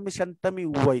duwwaan namni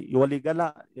 50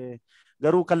 waliigala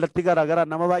garuu kallattii garaagaraa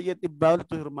nama baay'ee dhibbaa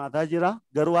walitti hirmaataa jira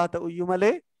garuu haa ta'uyyuu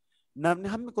malee namni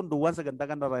hammi kun duwwaan sagantaa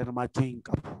kanarraa hirmaachuu hin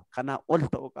qabu. Kana ol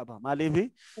ta'uu qaba. Maaliif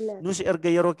nuti erga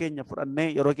yeroo keenya fudhannee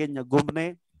yeroo keenya gumnee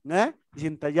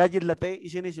isin tajaajila ta'e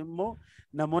isinis immoo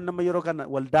namoonni nama yeroo kana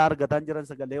waldaa argataa jiran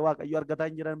sagalee waaqayyoo argataa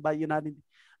jiran baay'inaan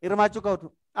hirmaachuu qabu.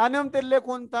 Ani amtillee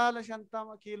kuntaala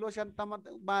 50 kiiloo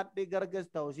 50 baadhee gargas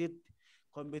ta'u sitti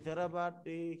kompiitara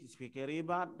baadhee ispiikerii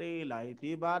baadhee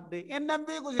laayitii baadhee inni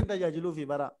beeku isin tajaajiluu fi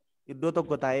bara iddoo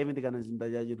tokko taa'ee miti kan isin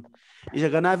tajaajilu. Isa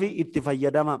kanaaf itti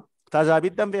fayyadama.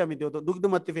 Tasaabittan fe'amti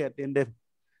dugdumatti fe'attee hin deemu.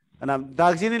 Kanaaf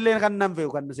taaksiin illee kan nan fe'u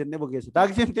kan isin bukeessu.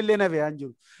 Taaksiin illee na fe'an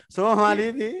jiru. So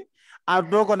maaliif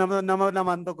addoo ko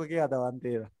namaan tokko keeyata waan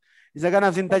ta'eedha. Isa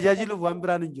kanaaf isin tajaajiluuf waan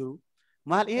biraan hin jiru.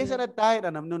 Maal eessa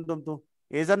taa'eedha namni hundumtuu.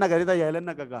 Eessa nagarii tajaajilan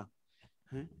naqaqa.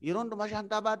 Yeroo hundumaa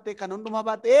shantaa baattee kan hundumaa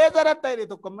baattee eessa taa'eedha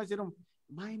tokko amma isin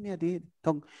maayinni adii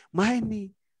tokko maayinni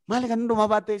maali kan hundumaa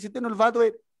baattee sittiin ulfaatu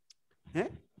weedha.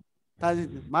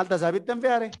 Maal tasaabittan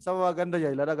fe'are sababa ganda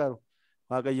jaayila dhagaru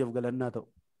waaqayyoof galannaa ta'u.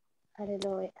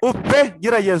 Haleluuyaa. Uffee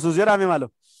jira Yesuus jedhame maalo.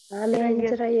 Ameen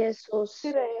jira Yesuus.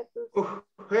 Jira Yesuus.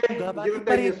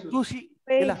 Bareedduusi.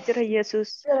 Jira Yesuus.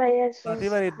 Jira Yesuus. Baatee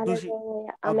bareedduusi.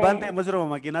 Abbaan ta'e masirama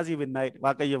makiinaa siif hin naayidha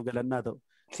waaqayyoof galannaa ta'u.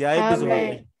 Si haa eebbisu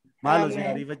waaqayyo. Maalo si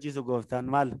ariifachiisu gooftaan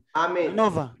maal.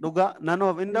 Nanoofa dhugaa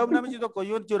nanoofa hin ta'u namichi tokko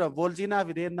iyyuu jechuudha boolsii naa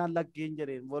fidee naan lakkiin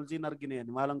jedheen boolsiin argineen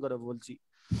maalan godha boolsii.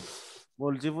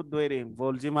 Volji fudhu edeen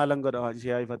volji maalan godha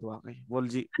ishee ifatu waaqayyo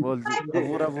volji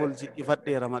hafuura volji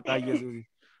ifadheera maqaa Yesuus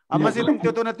amma isin humti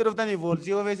otoo natti dhuftanii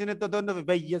volji ofee isinitti otoo hin dhufe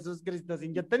bay Yesuus Kiristoos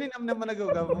hin jettanii namni mana ga'u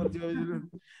gaafa volji ofee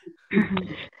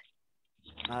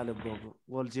haala bobo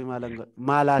volji maalan godha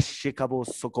maalaashi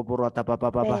kaboosso koborata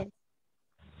papapapa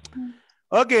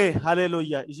okay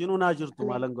haleluuyaa isinuu naa jirtu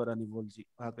maalan godhanii volji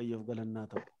waaqayyoof galannaa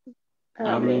ta'u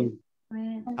Ameen.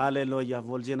 haleluuyaa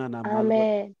volji nanaa maal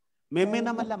godha Meme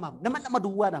nama lama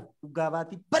duwwaadhaaf dhugaa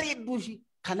baati bareedduu ishii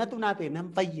kanatu naa ta'e nan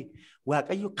fayye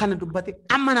waaqayyo kana dubbate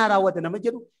amma naa raawwate nama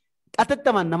jedhu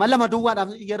qatattaman nama lama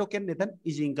duwwaadhaaf yeroo kennitan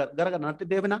isiin gara kanatti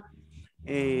deebina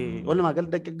walumaa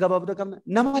galatti daqiiqa gabaabduu qabna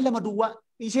nama lama duwwaa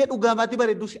ishee dhugaa baati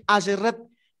bareedduu ishii asirratti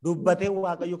dubbatee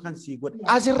waaqayyo kan sii godhe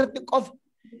asirratti qofa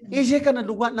ishee kana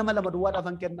duwwaa nama lama duwwaadhaaf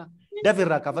an kenna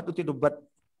dafirraa kafadhutti dubbadhu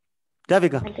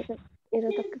dafiga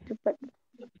Yeroo tokko dubbadhu.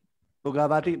 dhugaa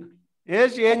baatiidha.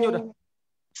 Eessi eenyudha?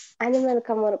 Ani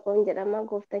Malkaam Warqoon jedhama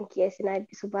gooftaan kiyya isin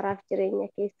eebbisu baraaf jireenya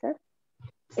keessa.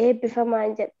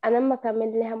 Eebbifamaan jedha. Anamma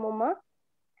kamillee hamuma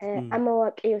amma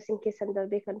waaqayyo isin keessan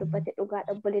darbee kan dubbate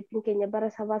dhugaadha. Obboleettiin keenya bara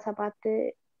sabaatti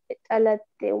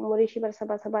dhalatte umurii ishii bara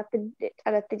sabaatti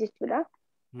dhalatte jechuudha.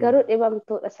 Garuu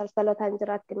dhibamtuudha salsalataan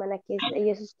jiraatti mana keessa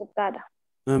Yesuus guddaadha.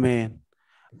 Ameen.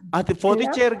 Ati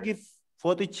footicha ergif.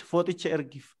 Footicha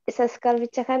ergif. Isas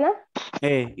garbicha kana?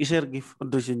 Isa ergif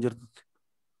iddoo isheen jirtutti.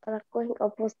 Rakkoo hin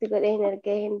qabu poosti godhee hin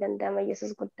ergee hin danda'ama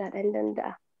Yesuus guddaadha hin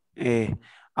danda'a.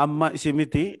 Amma ishee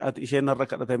miti ati isheen irra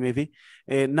kadhatamee fi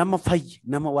nama fayyi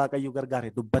nama waaqayyo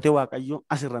gargaare dubbatee waaqayyo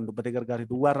asirraan dubbatee gargaare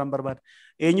duwwaarraan barbaada.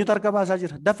 Eenyutu harka baasaa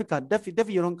jira?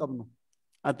 Dafi yeroo hin qabnu.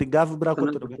 Ati gaafa biraa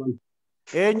kottu dhuga.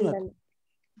 Eenyu?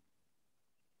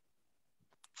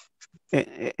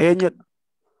 Eenyudha?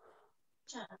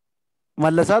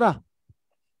 Mallasaadha?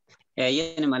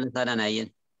 Ayyan mallasaadhaan ayyan.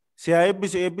 Si haa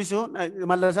eebbisu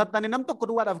mallasaatti ani nam tokko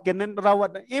duwwaadhaaf kennan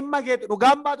raawwadha. Dhimma kee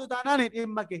dhugaan baatu taanaan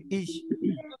dhimma kee dhiisi.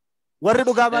 Warri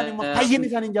dhugaa baatan immoo fayyin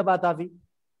isaan hin jabaataa fi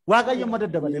waaqayyo immoo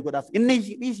daddabalee godhaaf. Inni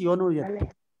dhiisi yoo nuu jedhu.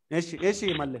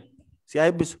 Eessi mallee si haa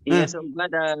eebbisu.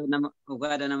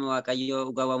 Dhugaadha nama waaqayyo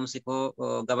dhugaa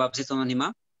waamusikoo gabaabsituun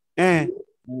hima.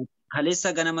 Kaleessa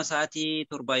ganama sa'aatii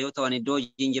 7 yoo ta'an iddoo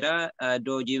hojiin jira.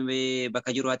 Iddoo hojiin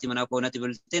bakka jiru haati manaa koonatti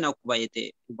bultee na baay'ate.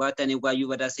 Dhugaatanii waayyuu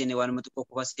badaa seene waan namatti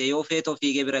qoqqoofasee yoo feetoo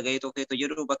fiigee bira ga'ee too feetoo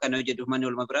jedhu bakka na hojjetu manni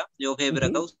olma bira yoo fee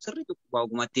bira ga'u sirrii tokko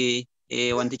baagumatti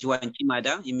wantichi waan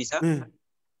cimaadha himisa.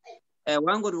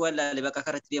 Waan godhu wallaalee bakka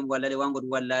karatti deemu wallaalee waan godhu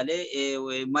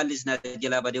wallaalee mallis na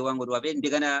jalaa badee waan godhu waabee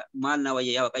indigana maal na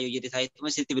wayyaa waaqayyo jedhe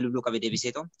taa'etti sirriitti bilbiluu qabe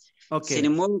deebisee too. Sin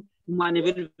immoo maani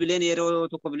bilbileen yeroo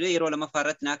tokko bilbilee yeroo lammaffaa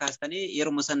irratti naa kaastanii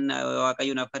yeroo san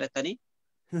waaqayyo naaf kadhattanii.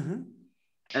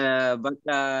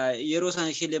 Bakka yeroo san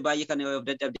ishillee baay'ee kan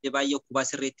dadhabdee baay'ee kubaa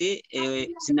sirriitti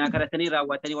sinaa kadhattanii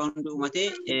raawwatanii waan hundi uumatee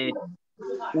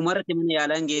umarratti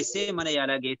mana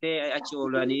yaalaa geessee achi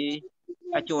oolanii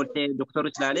achi oolte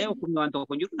doktoris laalee hukumni waan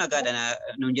tokko jiru nagaadha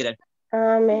nuun jedhan.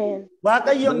 Ameen.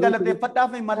 Waaqayyoon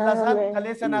galateeffadhaaf mallasaan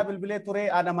kaleessa naa bilbilee ture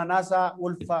haadha manaasaa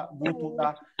ulfa guutuudha.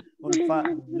 Ulfa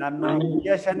naannoo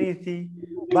biyya shaniiti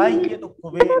baay'ee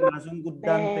dhukkubee naasuun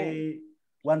guddaan ta'e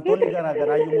wantoonni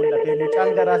garaagaraa yoo mul'ate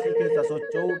mucaan garaasii keessa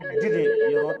socho'uu dide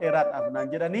yeroo dheeraadhaaf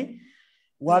naan jedhanii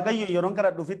Waaqayyo yeroon kana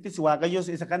dhufittis Waaqayyo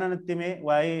isa kana natti himee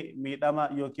waa'ee miidhama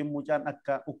yookiin mucaan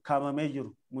akka ukkaamamee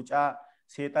jiru mucaa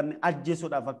seexanni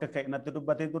ajjeesuudhaaf akka ka'e natti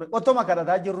dubbatee ture. Otoma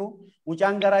kadhataa jirru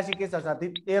mucaan garaasii keessa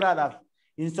isaatiin dheeraadhaaf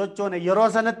hin sochoone yeroo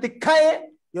sanatti ka'e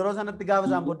yeroo sanatti gaafa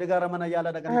isaan booddee gara mana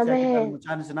yaala dhaqanii isaa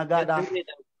mucaan is nagaadha.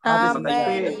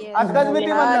 Akkas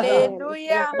miti mallasa.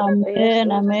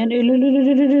 Ameen.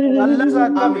 Mallasa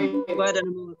akkami.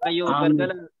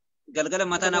 Galgala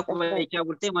mataan akkuma jechaa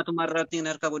bultee matuma irratti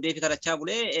harka bodee fi kadhachaa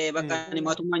bulee bakka ani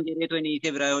matummaan jedheetu inni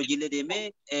ifee bira hojiilee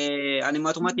deemee ani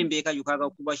matummaatti hin beekaa yookaan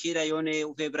akkuma isheedha yoon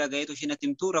ufee bira gaheetu isheen natti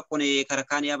himtu rakkoon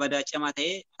karakaanii abadaa cimaa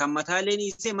ta'e kan mataaleen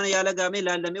isee mana yaala gaamee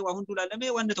laallamee waa hunduu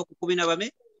laallamee wanni tokko kubiin habame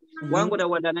waan godhan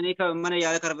wallaalanii mana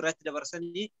yaala kara biraatti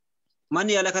dabarsanii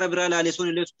manni yaala kara biraa laalee sun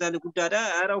illee hospitaalli guddaadha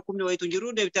haara hukumni wayitu hin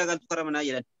jiru deebitee agaltu kara manaa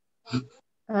jedhan.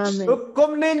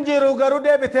 Hukumni hin jiru garuu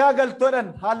deebitee agaltoodhan.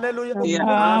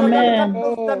 Haalleluuyaa.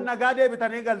 Dhuftan nagaa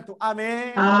deebitanii galtu. Ameen.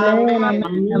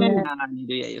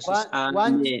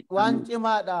 Waan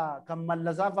cimaadha kan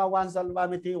mallasaa fa'aa waan salphaa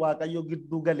miti Waaqayyo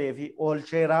gidduu galee fi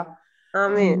oolcheera.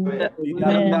 Ameen.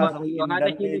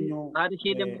 Haati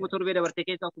ishee deemuu torbee dabartee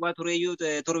keessa akkuma tureeyyuu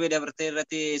torbee dabartee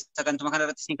irratti sagantuma kana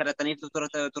irratti siin kadhatanii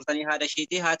turtanii haadha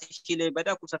isheeti. Haati ishee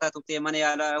badaa kuusataa turte mana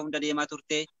yaalaa hunda deemaa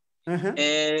turte.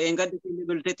 Engad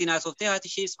bulteetti naasoftee haati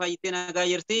ishees faayittee nagaa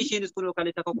jirti. Isheenis kun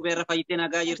kaleessa kokkubee irra faayittee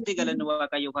nagaa jirti. Galanni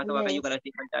Waaqayyoo faata Waaqayyo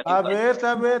galateeffachaa.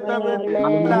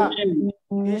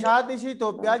 Haati ishee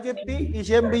Itoophiyaa jirti.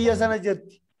 Isheen biyya sana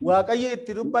jirti. Waaqayyo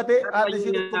itti dubbate haati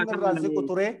ishee dhukkubsarraa siqu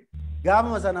ture.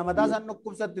 Gaama sana mataa isaan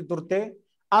dhukkubsatti turte.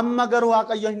 Amma garuu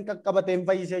Waaqayyo hin qaqqabate hin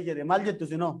fayyisee jedhe. Maal jettu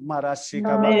sinoo? Maraashii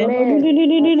qaba.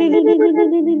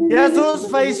 Yesuus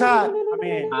fayyisaa.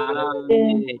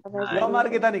 Yoo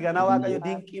margitani kana Waaqayyo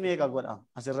dinqii meeqa godha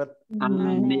asirratti.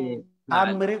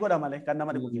 Taammirii godha malee kan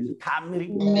nama dhibu keessa.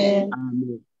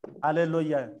 Taammirii.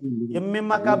 Haleluuyaa.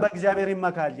 የሚመካ በእግዚአብሔር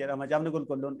ይመካል jedha macaafni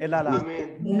qulqulluun ilaala.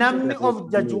 Namni of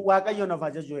jaju Waaqayyo of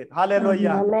jaju jedha.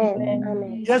 Haleluuyaa.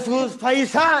 Yesuus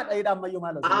fayyisaadha jedha ammayyuu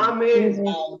maal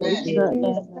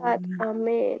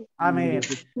Ameen.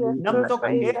 Nam tokko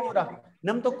eeguudha.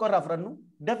 Nam tokko irraa fudhannu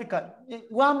dafika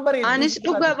waan bareedu. Anis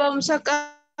dhugaa ba'umsa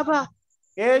qaba.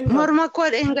 Morma koo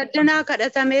gaddanaa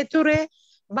kadhatamee ture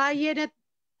baay'ee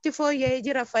natti fooyya'ee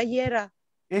jira fayyeera.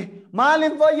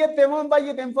 Maalin fooyyette moo hin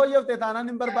fayyite hin fooyyofte taanaan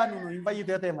hin barbaannu hin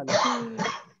fayyite ta'e malee.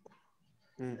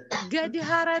 Gadi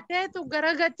harateetu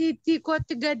gara gatiittii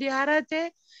kootti gadi haratee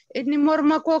inni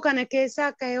morma koo kana keessaa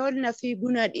akka ol na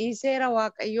fiiguna dhiiseera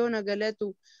Waaqayyoo na galatu.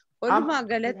 Walumaa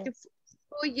galatti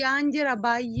fooyya'aan jira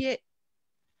baay'ee.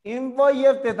 Hin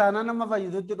fooyyofte taanaan nama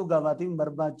fayyitutti dhugaatii hin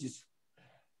barbaachisu.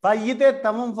 Fayyitee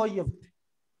tamuun fooyyofte.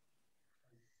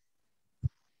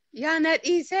 Yaa na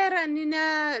dhiiseera inni na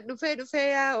dhufee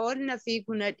yaa ol na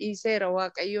fiiguna dhiiseera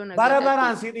Waaqayyoo na bara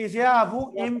baraan si dhiisee hafu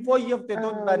hin fooyyofte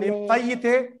toltaan hin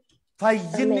fayyite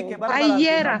fayyinni kee bara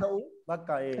fayyeera.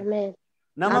 Bakka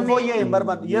nama fooyyee hin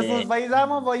barbaadu. Yesuus fayyisaa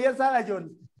moo fooyyeessaadha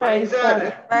ijoollee? Fayyisaadha.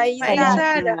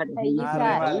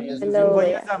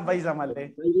 Fayyisaadha malee.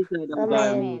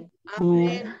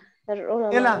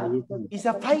 Ela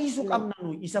isa fayyisu qabna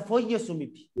nu isa fooyyessu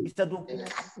miti isa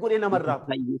godhee namarraa.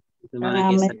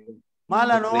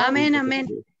 Maalano. Ameen.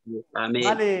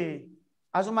 Malee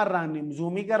asumarraan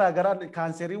zuumii garaagaraa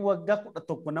kaanserii waggaa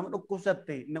 11 nama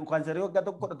dhukkubsatte kaanserii waggaa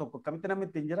 11 akkamitti namni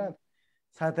ittiin jiraatu.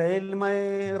 Saata'ee ilma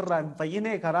irraa hin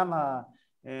fayyine karaa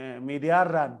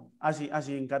miidiyaarraan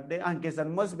asiin kadhee an keessan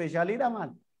immoo ispeeshaaliidha maal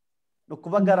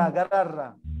dhukkuba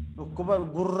garaagaraarraa dhukkuba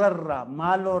gurrarraa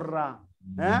maaloorraa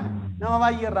nama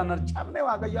baay'eerraa narcaafne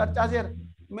Waaqayyo harcaaseera.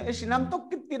 Ishi nam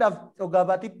tokkittiidhaaf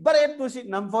dhugaatii bareedduu si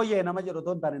nam fooyyee nama jedhu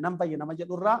otoo hin taane nam fayye nama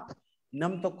jedhurraa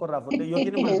nam tokkorraa fudhee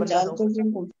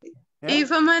yookiin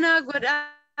dhiifa mana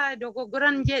godhaa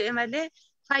dogoggoran jedhe malee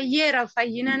fayyeera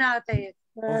fayyina naa ta'e.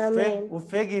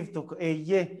 Uffee giiftu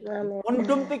eeyyee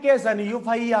hundumti keessan iyyuu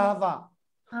fayyaa hafaa.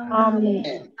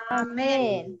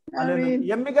 Ameen.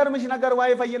 Yemmi garmishin agar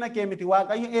waa'ee fayyina kee miti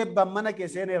Waaqayyo eebbaan mana kee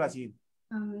seeneera siin.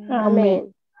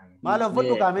 Ameen. Maaloo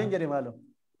fudhu qaameen jedhe maaloo.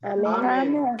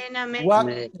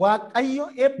 Ameen. Waaqayyo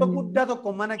eebba guddaa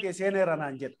tokko mana kee seeneera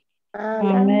naan jedha.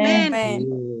 Amen.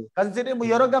 Kan jedhamu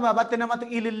yeroo gabaabaatti namatti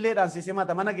ililleedhaan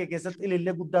sisimata mana kee keessatti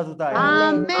ilillee guddaatu taa'e.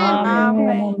 Amen.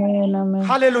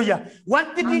 Hallelujah.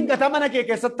 Wanti dingata mana kee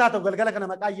keessatti taatu galgala kana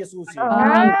maqaa Yesuusi.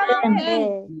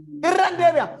 Irraan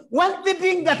deebi'a. Wanti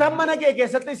dingata mana kee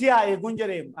keessatti si haa eeguun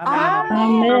jedheemu.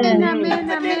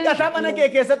 Wanti dingata mana kee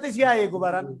keessatti si haa eegu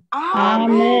baran.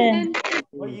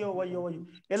 Wayyo.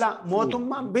 Ila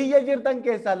mootummaan biyya jirtan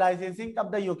keessaa laayisensiin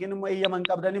qabdan yookiin immoo eeyyaman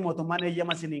qabdanii mootummaan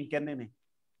eeyyama isiniin kennine.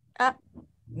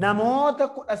 Namoota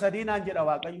 13 naan jedha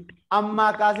Waaqayyo.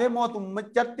 Ammaa kaasee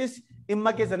mootummichattis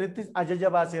dhimma keessanittis ajaja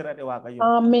baaseera dhe Waaqayyo.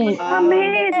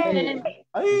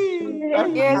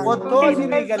 Qottoo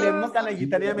isinii galee immoo kana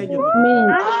hiitanii ameen jiru.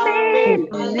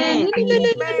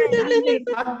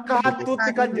 Akka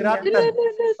hattuutti kan jiraattan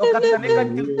dhokattanii kan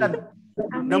jirtan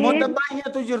namoota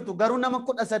baay'eetu jirtu garuu nama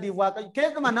 13 Waaqayyo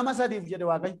keessumaa nama 3 jedhe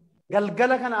Waaqayyo.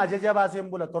 Galgala kana ajaja baaseen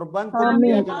bula torban kun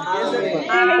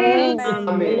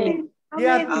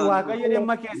Diyaatti Waaqayyo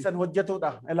dhimma keessan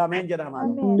hojjetudha. Elameen jedhama.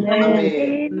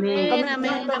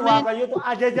 Waaqayyotu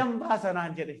ajajan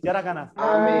baasanaan jedhe jara kanaaf.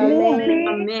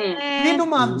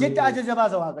 Hinumaaf jecha ajaja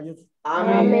baasa Waaqayyotu.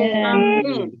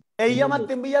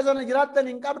 Eeyyamatti biyya sana jiraattan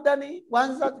hin qabdanii waan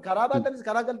karaa baatanis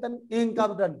karaa galtan hin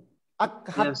qabdan.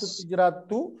 Akka hattutti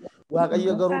jiraattu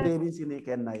Waaqayyo garuu deebii isinii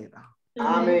kenna jedha.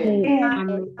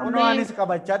 Kuno anis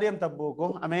kabachaa deemta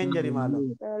booko. Ameen jedhi maalo.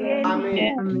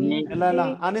 Ilala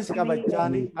anis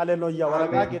kabachaani. Haleluuyaa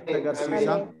waraqaa keetti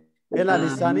agarsiisa. Ila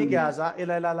lisaanii keessa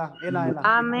ila.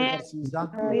 Agarsiisa.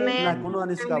 Kuno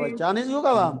anis kabachaa anis yoo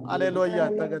qabaam. Haleluuyaa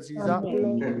agarsiisa.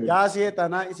 Yaa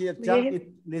Etana isicha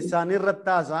lisaanii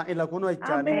irrattaasa ila kuno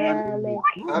ichaani.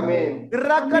 Ameen.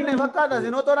 Irrakkanne fakkaata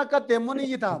sinooto rakkatte immoo ni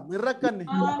jita. Irrakkanne.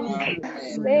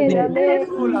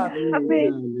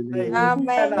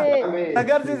 Amen.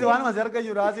 Agarsiisi waan mas erga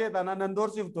jiru asii Etana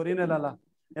nandoorsiif turiin ilala.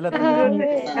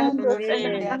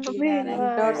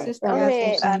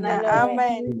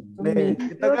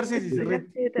 Itti agarsiisi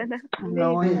sirriitti.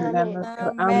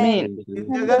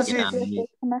 Agarsiisi.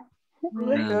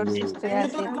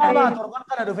 Torban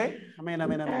kana dhufe. Ameen.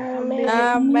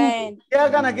 Yaa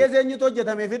kana keessa eenyutu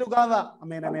hojjetamee fi dhugaaba.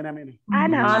 Ameen. Amen.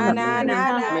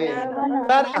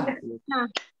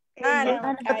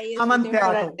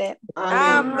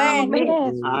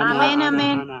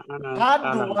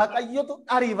 Kaddu Waaqayyotu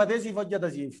ariifatee siif hojjeta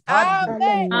siif.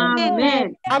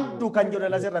 Kaddu kan jedhu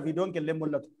lasirra fiidoon killee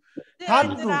mul'atu.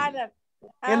 Kaddu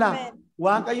ila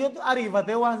Waaqayyotu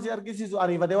ariifatee waan si argisiisu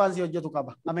ariifatee waan si hojjetu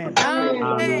qaba. Amen.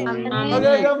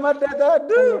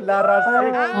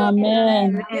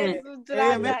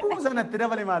 Sanatti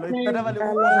dabale maalo itti dabale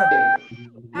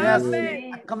Yes.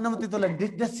 Akkam namatti tola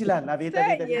dasilaan abeeta.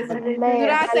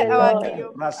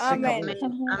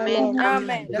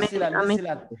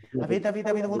 Abeeta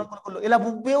fuula qulqulluu. Ila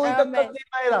bubbee wayita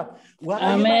qabsiifaa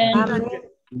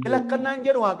ila akkanaan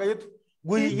jedhu Waaqayyotu.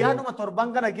 Guyyaadhuma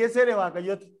torban kana keessa jedhe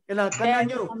Waaqayyotu. Ila akkanaan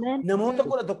jedhu namoota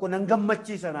 11 nan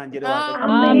gammachiisa naan jedhe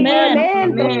Waaqayyotu.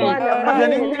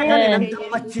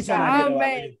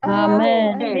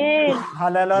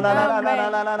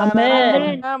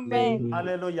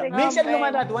 Hallelujah. Meeshaan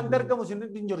lumadaati wanta argamu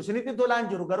sinitti hin jiru. Sinitti tolaan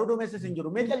jiru garuu duumessis hin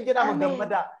jiru. Meeshaan jedhama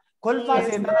gammadaa. Kolfaa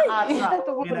seenaa aarsaa.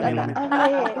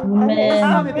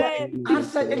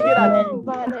 Aarsaa jaljedhaati.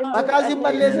 Maqaa siin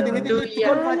balleessini miti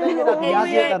kolfaa jaljedhaati.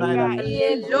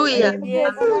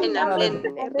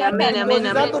 Ameen.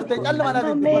 Isaa turte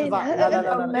callumadhaati kolfaa.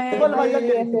 Kolfaa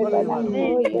jaljedhaati.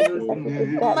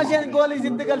 Amma isheen goolii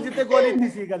sitti galchite gooliitti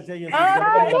sii galchee Yesuus.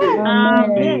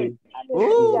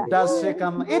 Dasse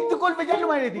kam itti kolfe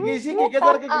jallumadhaati. Isii kee keessa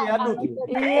harka kee yaadduuti.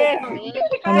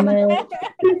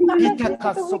 Ita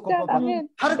kasso kopa.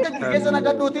 Harka keessa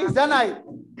nagadduuti zanai.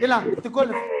 Ila itti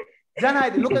kolfe. Zanai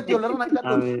luka kee olarra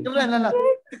nagadduuti. Irra nala.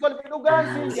 Itti kolfe dhugaan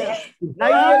siin jira.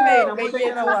 Nayyelle namoota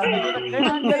jira waa.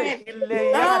 Illee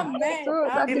yaa.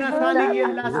 Ina saanii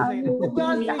yeellaa sasayina.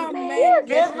 Dhugaan siin.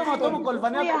 Keessuma tomu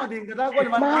kolfanii akkuma dingataa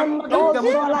kolfanii amma gamuu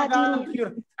jira.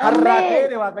 Harraa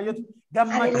ta'e Waaqayyotu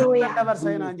gammachuu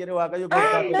dabarsee naan jedhe Waaqayyo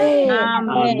gooftaa.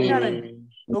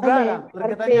 Dhugaadha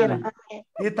argatanii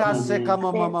itaase kama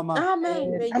mama. Amen.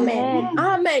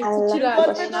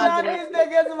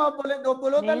 Keessuma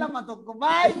obboloota lama tokko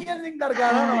baay'ee sin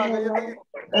gargaara Waaqayyo.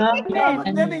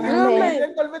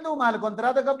 Kolfituu maal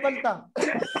kontiraata kaffaltaa?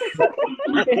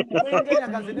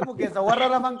 Kan sidimu keessa warra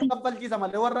rafan kaffalchiisa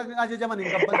malee warra ajajaman hin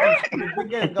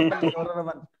kaffalchiisa warra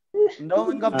rafan. Ndoo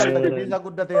hin kaffalta gadiisa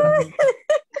guddateera.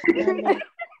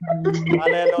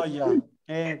 Hallelujah.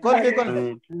 Kolfi.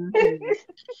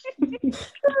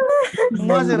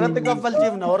 Mas irratti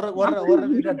kaffalchiifna warra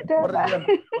fidan.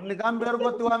 Inni kaan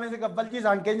beergootti waamee si kaffalchiisa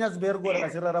hankeenyas beergoodha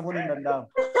asirra rafuun hin danda'amu.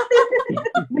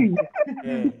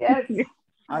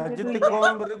 Ajitti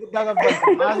koon birri guddaa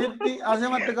kaffaltan.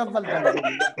 Asimatti kaffaltan.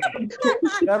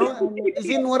 Garuu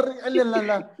isin warri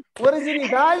illalla warri isin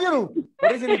taa jiru.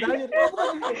 Warri isin taa jiru.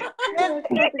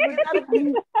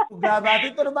 Gaabaatti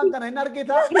torban kana hin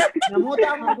argita. Namoota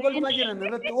amma golfaa jiran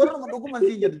irratti warruma dhuguma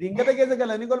siin jedhu. Dingata keessa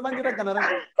galanii golfaa jiran kana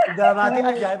irratti. Gaabaatti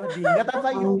ajaa'iba. Dingata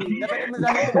fayyuu. Dingata dhimmi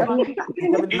isaanii tuba.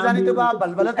 Dingati isaanii tuba.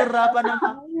 Balbala irraa banama.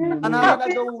 Kanaaf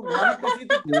dhaga'u. Nama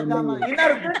akkasiitti dhaga'ama. Hin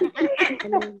argu.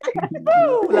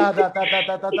 La ta ta ta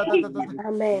ta ta ta ta ta.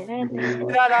 Amen.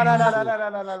 La la la la la la la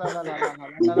la la la la la.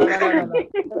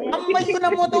 Amma iyyuu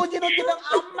namoota hojiin hojjetan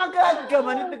amma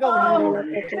gaaggamanitti qabu.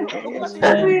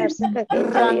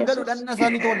 Rangalu dhanna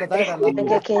isaanii tollataa jira.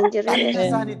 Dhaga keen jiru. Dhanna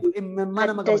isaanii imimmaa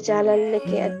nama Adda jaalalli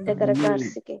kee adda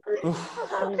gargaarsi kee.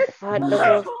 Alfaadha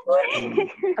goofu.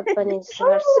 Abbaniin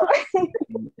saarsa.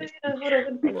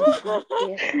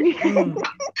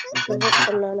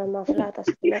 Boqonnaa namaaf laata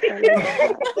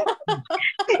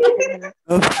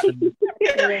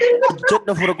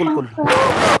jedha fura qulqullu.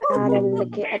 jaalalli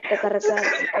kee adda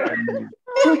gargaarsi.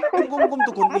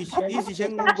 Gungumtu kun dhiisi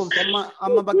isheen gungumtu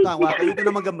amma bakka waaqayyotu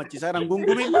nama gammachiisa jiran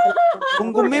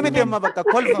gungumii miti amma bakka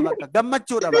kolfa bakka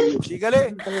gammachuudha bakka ishii galee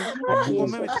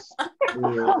gungumii miti.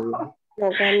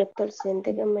 Nagaan nutti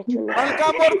tolseente gammachuun.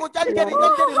 Malkaan morkuu cal jedhi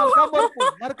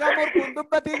malkaan morkuu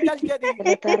dubbatiin cal jedhi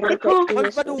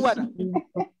kolfa duwwaadha.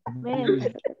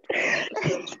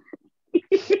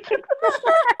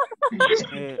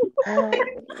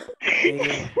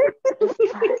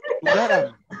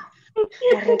 Dhugaadhaan.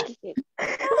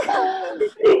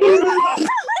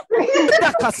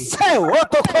 Dakasee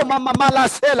otoko mama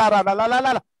malasela la la la la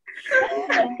la.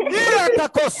 Iya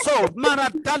takoso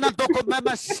maradana doko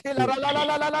mama sela la la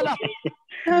la la la la.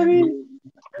 Amin.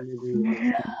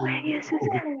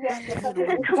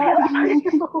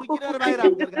 Kujiran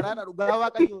bayram gargara dhugaa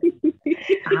waaqayyo.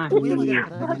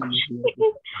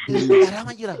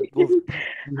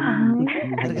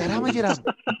 Gargara jira.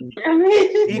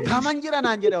 Ikaman jira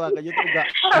naan jedha waaqayyo dhugaa.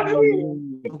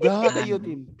 Dhugaa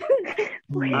waaqayyootiin.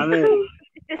 Amen.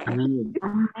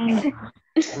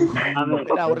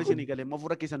 Fedhaa warri isinii galee immoo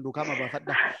fuula keessan duukaa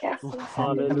mabaafadha.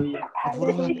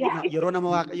 Yeroo nama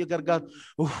waaqayyo gargaaru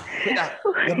fedhaa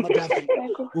gammadaa fi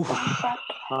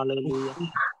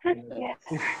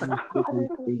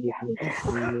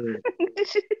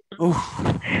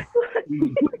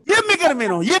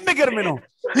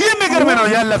yemmi garmino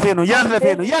yaalla feenu.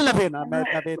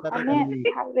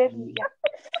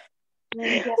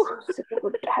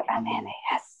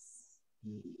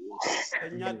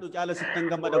 Nyaadhu jaala sittan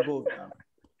gammada gooftaa.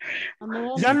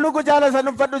 Jannu ko jaala san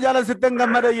uffadhu jaala sittan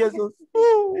gammada Yesuus.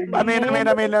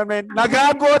 Ameen.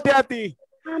 Nagaa goote ati.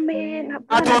 Amen.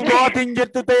 Atotootiin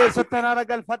jettu ta'e sattanaara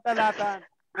galfadha laataan.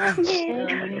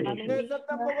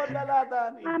 Sattan boqodha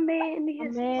laataan. Amen.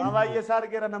 Mammaayye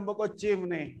saargeera nan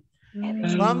boqochiifne.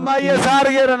 Mammaayye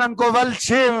saargeera nan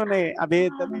kofalchiifne.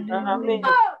 Abeet.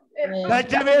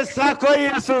 Gajjabeessaa koo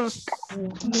Yesuus.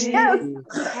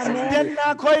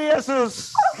 Jennaa koo Yesuus.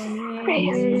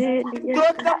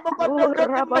 Dooddan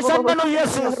boqodda masannanu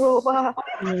Yesuus.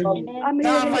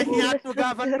 Gaafa nyaadhu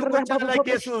gaafa dhugocha dhala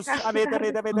Yesuus. Abeet.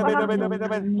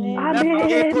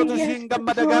 Laphee kootu siin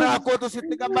gammada garaa kootu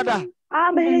sitti gammada.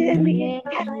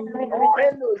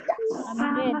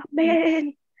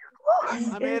 Amen.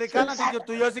 Amerikaan ati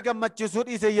jirtu yoo si gammachiisuu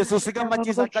dhiise Yesuus si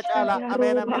gammachiisa akka caalaa.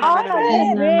 Ameen.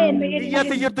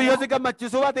 Biyyatti jirtu yoo si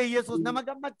gammachiisuu baate Yesuus nama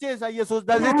gammachiisa. Yesuus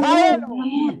dazii taa'ee.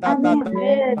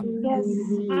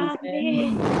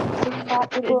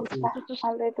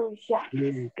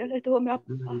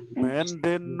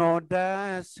 Mendinoo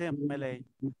daasemmele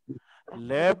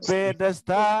lebbee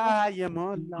dastaa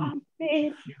yemolla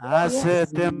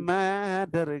asetema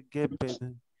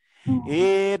dargebbete.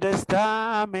 ደስታ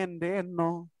ምንድን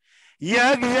ነው?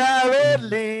 የእግዚአብሔር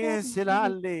ልጅ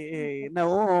ስላለ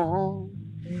ነው።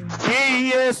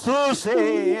 ኢየሱስ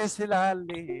ስላለ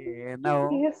ነው።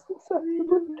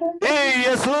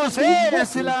 ኢየሱስ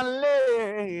ስላለ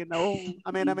ነው።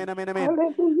 አሜን።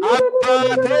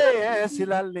 አባቴ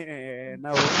ስላለ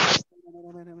ነው።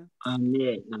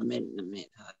 አሜን።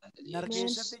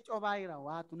 ነርኬሰት ጮባይራ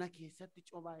ዋቱ ነርኬሰት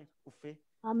ጮባይራ ኡፌ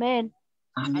አሜን።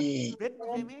 Amen.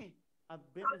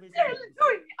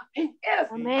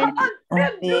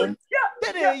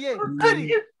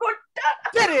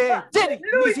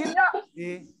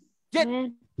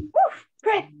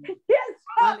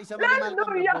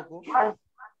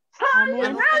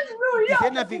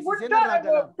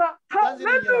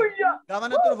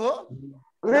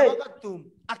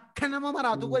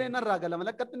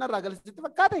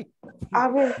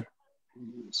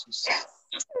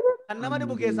 nama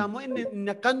dhibu keessaa immoo inni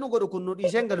akkan nu godhu kun nu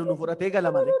dhiiseen galu nu fudhatee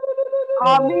gala malee.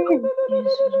 Amen.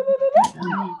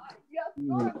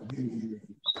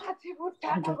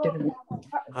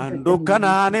 Handuk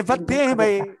kanaan ifattee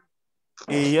bahe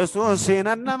Yesuus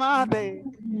seenan namaa ta'e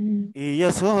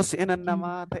Yesuus seenan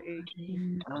namaa ta'e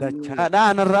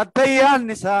dachaadhaan irratti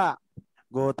ayyaannisaa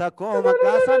goota koo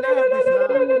maqaa isaan eebbisaa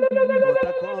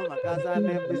goota koo maqaa isaan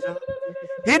eebbisaa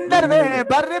hin darbee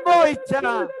barri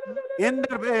boo'ichaa hin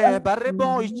darbee barri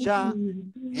boo'ichaa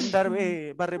hin darbee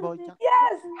barri boo'ichaa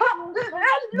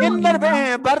hin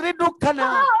darbee barri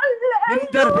dukkanaa hin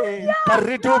darbee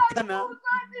barri dukkanaa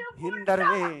hin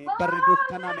darbee barri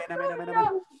dukkanaa mena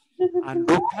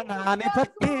handuk kanaan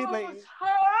ifattee bahe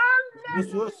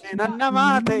Yesuus seenan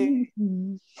namaa ta'e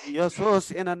Yesuus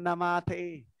seenan namaa ta'e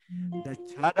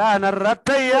dachaadhaan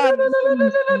irratti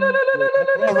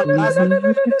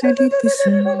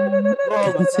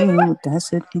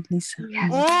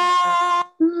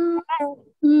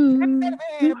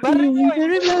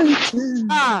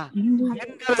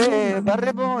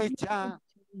barri boo'ichaa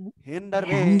hin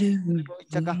darbee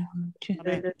boo'icha ka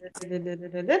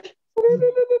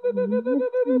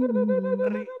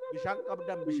bishaan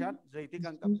qabdan bishaan zayitii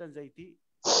kan qabdan zayitii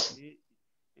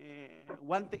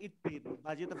wanti ittiin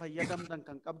baajata fayyadamtan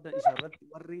kan qabdan isarratti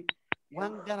warri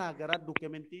waan garaa garaa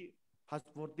dokumentii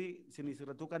paaspoortii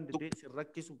sinisirratu kan dide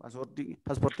sirrakkisu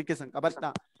paaspoortii keessan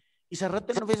qabadha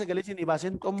isarratti kan dhufee sagalee isin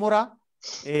baaseen xumura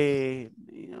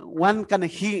waan kana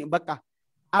bakka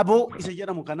aboo isa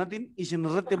jedhamu kanatiin isin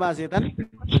irratti baaseetan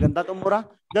sagantaa xumura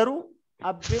garuu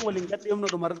abbee waliin gadhiifnu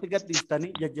dhumarratti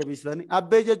gadhiistanii jajjabeessitanii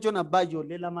abbee jechuun abbaa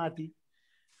ijoollee lamaati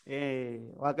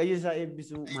waaqayyo isaa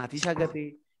eebbisu maatii isaa gatee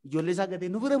ijoollee isaa gatee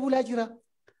nu bira bulaa jira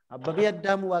abbabee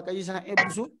addaamu waaqayyo isaa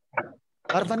eebbisu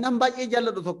faarfannaan baay'ee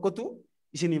jaalladhu tokkotu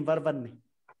isiniin faarfanne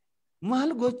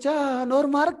maal gochaa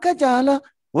noorma harka jaala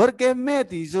warqee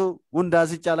meetiisu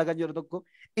hundaasi caala kan jedhu tokko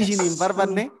isiniin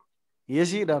faarfanne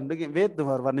yesiidhaan beektu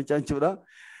faarfannicha jechuudha.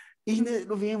 Ini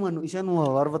dhufee manu isa nu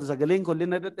warfatu sagaleen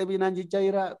kolleen dadhabinaan jechaa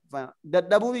jira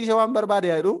dadhabuu isa waan barbaade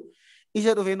jedhu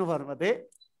isa dhufee nu farfatee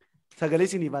sagalee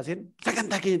isinii baaseen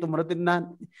sagantaa keenya xumuratti naan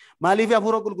maaliif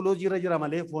hafuura qulqulluu jira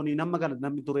malee foonii nama kana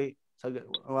namni ture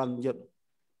waan jedhu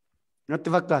natti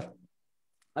fakkaata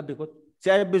abbi kot si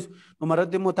eebbisu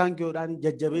dhumarratti immoo taankiyoodhaan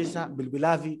jajjabeessaa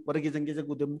bilbilaa fi warra keessan keessa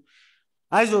guutamu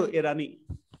haayisoo jedhanii.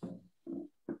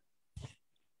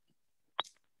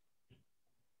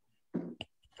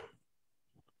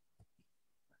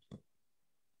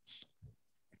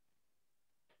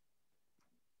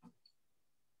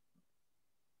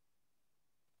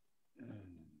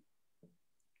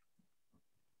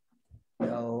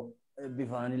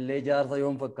 Bifaan illee jaarsa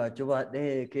yoon fakkaachuu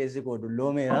baadhee keessi koo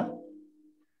dulloomeera.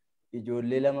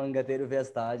 Ijoollee lamaan gatee dhufee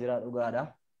as taa'aa jira dhugaadha.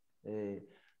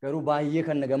 Garuu baay'ee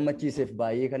kan na gammachiiseef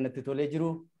baay'ee kan natti tolee jiru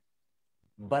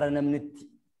bara namnitti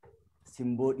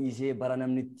simboo dhiisee bara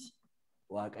namnitti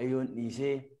waaqayyoon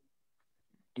dhiisee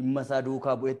dhimma isaa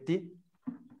duukaa bu'etti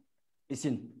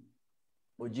isin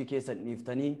hojii keessan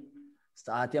dhiiftanii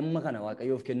sa'aatii amma kana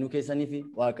waaqayyoof kennuu keessanii fi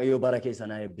waaqayyoo bara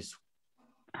keessanaa eebbisu.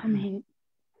 Ameen.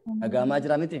 Dhagaamaa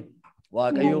jira miti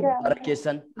waaqayyo bara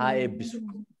keessan haa eebbisu.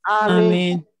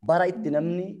 Ameen. Bara itti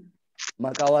namni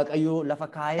maqaa waaqayyoo lafa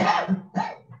kaayee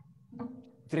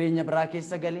jireenya biraa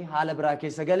keessa gale haala biraa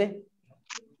keessa gale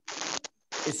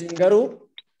isin garuu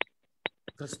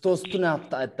Kiristoos tunaaf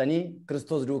ta'attanii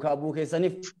Kiristoos duukaa bu'uu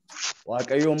keessaniif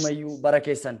waaqayyo ammayyuu bara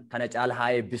keessan kana caala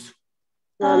haa eebbisu.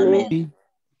 Ameen.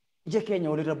 Ija keenya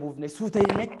walirra buufne suuta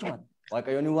hin jechuun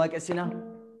waaqayyoon hin waaqessinaa.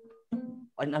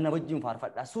 Ana wajjin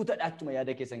faarfadhaa suuta dhaachuma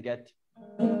yaada keessan keessatti.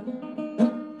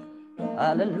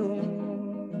 Hallelujah.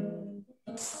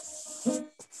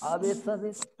 Abees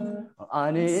abees.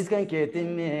 Anis kan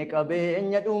keetiin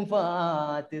qabeenya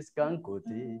dhuunfaatis kan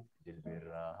kooti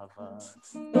dilbirraa hafaa.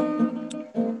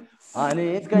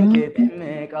 Anis kan keetiin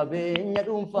qabeenya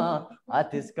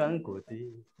dhuunfaatis kan kooti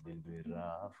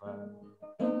dilbirraa hafaa.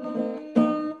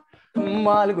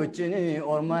 Maal gochini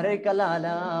ormare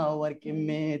kalala warqi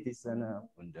meeti sana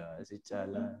hundaasi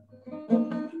caala.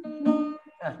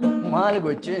 Maal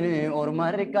gochini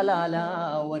ormare kalala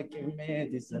warqi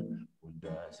meeti sana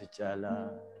hundaasi caala.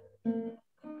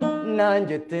 Naan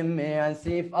jette mee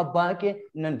ansiif abbaa kee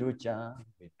nan duuchaa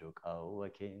iddoo qaawwa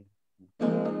kee.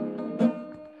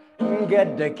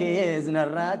 Gadda kees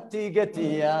narratti gati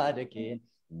yaada kee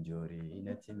njoorii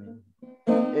natti mee.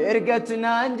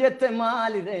 Ergatunaan jette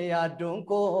maalire yaaddoon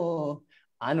koo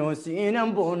anoo siinan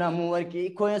boonamu warqii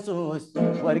koo Yesuus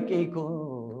warqii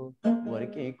koo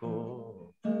warqii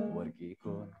koo warqii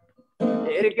koo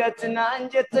Ergatnaan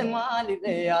jette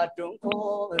maalidhe yaaddoon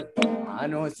koo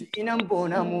anoo siinaan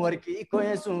boonamu warqii koo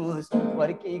Yesuus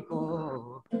warqii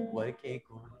koo warqii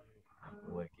koo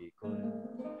warqii koo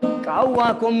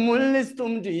qaawwaa koo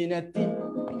mul'istum diinatti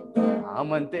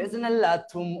amantees na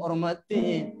laattum ormatti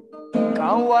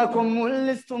qaawwaa koo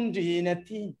mul'istum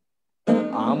diinatti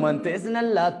amantees na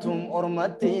laattum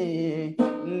ormatti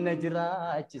na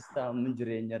jiraachistaa min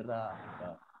jireenyarraa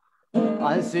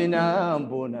Ansinaan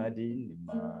boona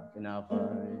diinimmaa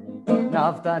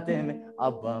naaftaateme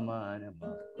abbaa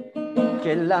maanamaa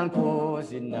kellaan koo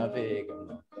sinna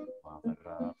beekama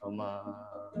maafarraafamaa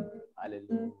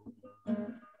haleluuyaa.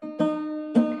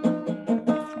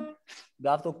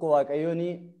 Gaaf tokko Waaqayyoon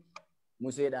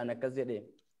Museedhaan akkas jedhe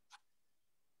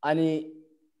ani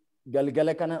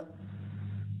galgala kana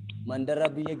mandara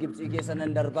biyya Gibxii keessa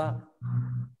nan darbaa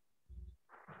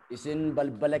isin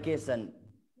balbala keessan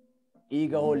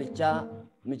dhiiga hoolichaa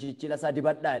michichila isaa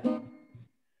dibadhaadhe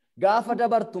gaafa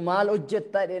dabartu maal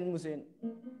hojjettaa jedheen Museen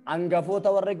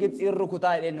hangafoota warra Gibxii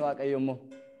rukutaa jedheen Waaqayyo immoo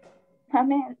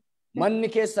Ameen. manni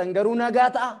keessan garuu nagaa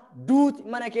ta'a duuti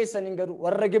mana keessan hin garuu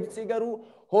warra Gibxii garuu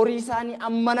horii isaanii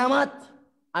ammanamaatti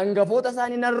hangafoota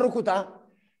isaanii nan rukutaa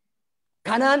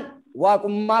kanaan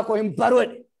waaqummaa koo hin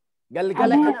baroodhe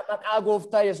galgala kana maqaa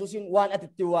gooftaa Yesuusiin waan ati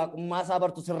itti waaqummaa isaa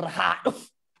bartu sirra haa dhufu.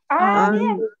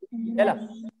 Ameen.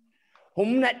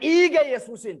 Humna dhiiga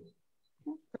Yesuusin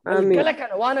galgala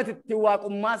kana waan ati itti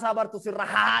waaqummaa isaa bartu sirra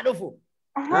haa dhufu.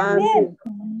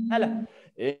 Ameen.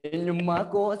 Eenyummaa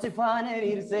koo si faana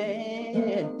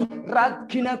hiriirsee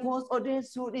rakkina koos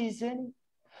odeessuu dhiiseen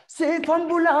siifan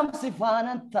bulaam si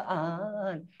faana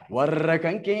ta'an warra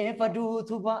kan kee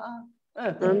faduutu ba'a.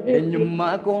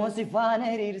 Eenyummaa koo si faana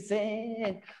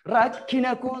hiriirsee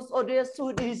rakkina koos odeessuu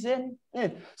dhiiseen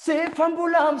siifan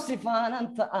bulaam si faana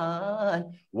ta'an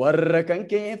warra kan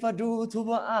kee faduutu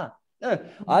ba'a.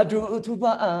 Aduutu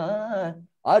ba'a.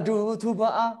 Aduutu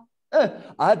ba'a.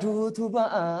 Aduutu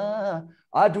ba'a.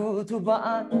 Aduutu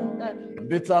ba'a.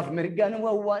 Bitaaf mirgaan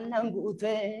wawwaannaan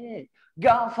guutee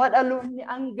gaafa dhaloonni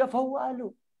hangafa waalu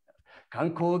kan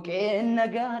koo qeen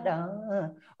nagaadha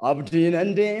abdiin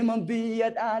an deeman biyya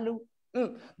dhaalu.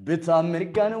 Bitaaf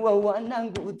mirgaan wawwaannaan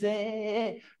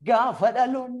guutee gaafa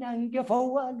dhaloonni hangafa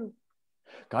waalu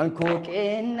kan koo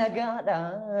qeen nagaadha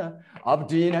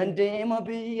abdiin an deema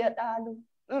biyya dhaalu.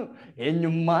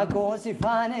 Eenyummaa koo si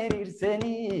faana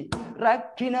hiriirsanii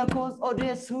rakkina koos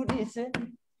odeessuu dhiisanii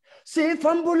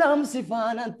siifan bulaam si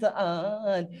faana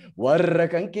ta'an warra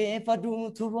kan kee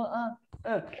faduutu ba'a.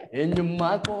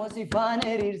 Eenyummaa koo si faana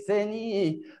hiriirsanii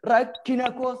rakkina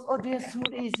koos odeessuu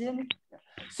dhiisanii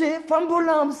siifan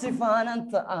bulaam si faana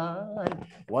ta'an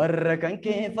warra kan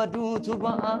kee faduutu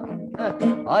ba'a.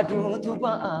 Aduutu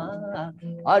ba'a.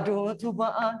 Aduutu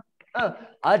ba'a.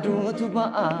 Aduutu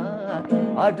ba'a.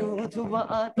 Aduutu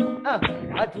ba'a.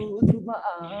 Aduutu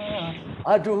ba'a.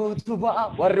 Aduutu ba'a.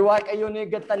 Warri Waaqayyoon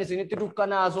eeggattan isinitti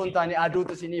dukkanaa osoo hin taane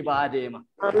aduutu isinii ba'aa deema.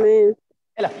 Ameen.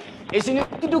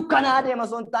 Isinitti dukkanaa deema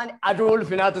osoo hin taane aduu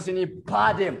ulfinaatu isinii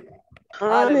ba'aa deema.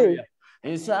 Ameen.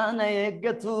 Isaan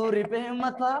eeggatu riphee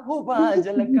mataa hubaa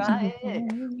jala kaa'ee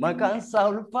maqaan isaa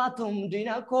ulfaatum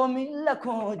diina koo miila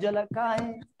koo jala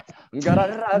kaa'ee.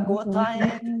 Gararraa koo taa'ee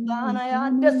taana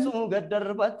yaaddessuu gad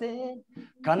darbatee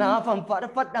kanaafan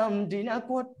faarfadhaam diina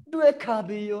koo du'e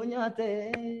kaabiyyoo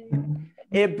nyaatee.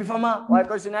 Eebbifamaa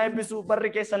Waaqayyo isin haa eebbisu barri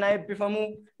keessa haa eebbifamuu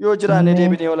yoo jiraanne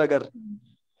deebinee ol agarra.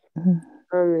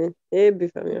 Ameen.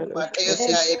 Eebbifame. Waaqayyo si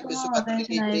haa eebbisu bakka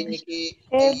jireenyi kee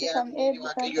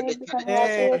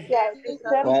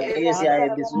Waaqayyo si haa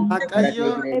eebbisu Waaqayyo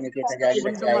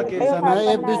hunduma keessan haa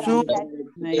eebbisu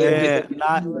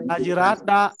na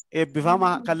jiraadha eebbifama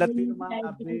kallattiinumaan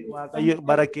dhaabbii Waaqayyo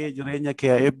bara kee jireenya kee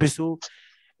haa eebbisu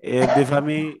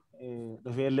eebbifamii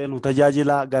dhufeellee nu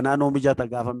tajaajila ganaa nuu mijata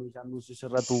gaafa meeshaan nu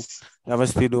sirratu gaafa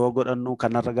istiidiyoo godhannu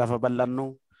kanarra gaafa bal'annu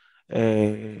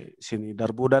sini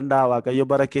darbuu danda'a Waaqayyo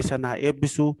bara keessan haa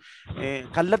eebbisu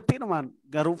kallattiinumaan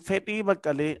garuu fedhii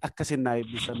baqqalee akkasin haa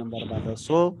eebbisan nan barbaada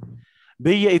so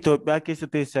biyya Itoophiyaa keessa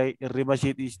teessee hirriba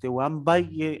ishee dhiiste waan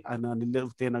baay'ee anaanillee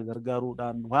dhuftee na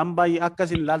gargaaruudhaan waan baay'ee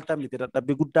akkasin ilaaltamte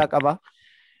dadhabbii guddaa qaba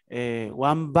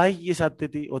waan baay'ee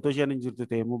isaatti otoo isheen hin jirtu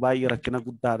ta'e baay'ee rakkina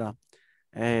guddaadha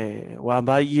waan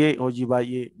baay'ee hojii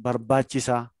baay'ee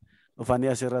barbaachisaa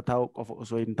dhufanii asirra taa'u qofa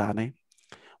osoo hin taane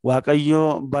Waaqayyo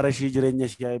bara ishee jireenya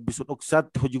ishee eebbisu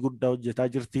dhoksaatti hojii guddaa hojjetaa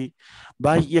jirti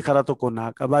baay'ee karaa tokko naa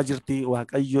qabaa jirti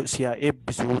Waaqayyo si haa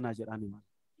eebbisu na jedhani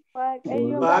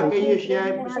Waaqayyo ishee haa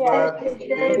eebbisu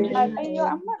Waaqayyo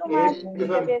amma dhumaatti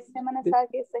jabeesse mana isaa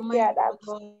keessa ishee haa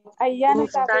dhaabu ayyaana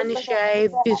isaa ishee haa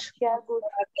eebbisu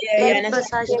eebba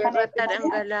isaa ishee irratti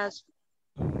dhangalaasu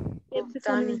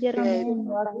Eebbifamii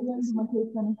jedhamu.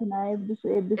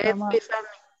 Eebbifame.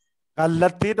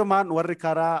 Kallattiidhumaan warri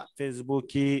karaa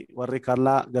feesbuukii warri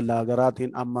karaa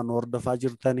garaagaraatiin amma nu hordofaa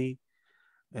jirtanii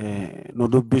nu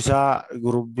dubbisaa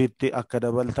gurubbiitti akka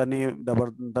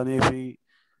dabaltanii fi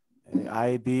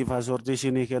ID paaswoordii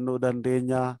isinii kennuu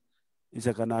dandeenya.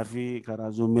 Isa kanaafi karaa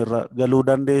zuumirra galuu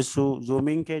dandeessu.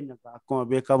 Zuumiin keenya akkuma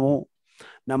beekamu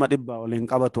nama 100 waliin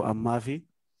qabatu ammaa fi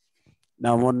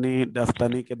namoonni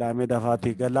daftanii qidaamee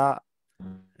dafaatii galaa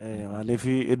maaliif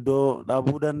iddoo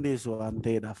dhabuu dandeessu waan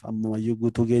ta'eedhaaf ammayyuu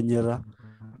guutuu keenyarra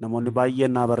namoonni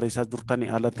baay'een naa barreessaa turtanii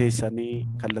ala teessanii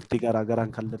kallattii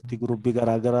garaagaraan kallattii gurubbii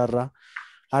garaagaraarra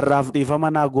har'aaf dhiifama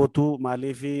naa gootu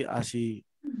maaliif asii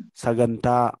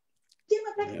sagantaa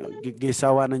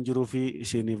gaggeessaa waan hin jiruu fi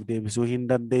isiniif deebisuu hin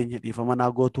dandeenye dhiifama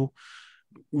naa gootu.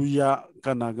 Guyyaa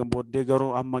kana booddee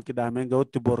garuu amma qidaameen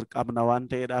ga'utti bor qabna waan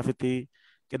ta'eedhaafiti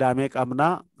qidaamee qabna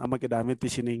amma qidaameetti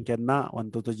isiniin kennaa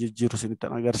wantoota jijjiiru isinitti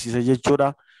agarsiisa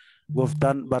jechuudha.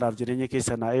 Gooftaan baraaf jireenya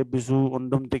keessan haa eebbisu.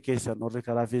 Hundumti keessan warri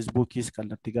karaa feesbuukiis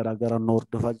kallattii garaagaraa nu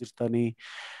hordofaa jirtanii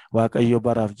Waaqayyo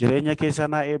baraaf jireenya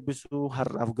keessan haa eebbisu.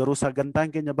 Har'aaf garuu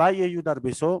sagantaan keenya baay'eeyyuu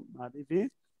darbisoo maaliif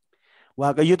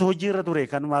Waaqayyotu hojiirra ture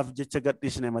kanumaaf jecha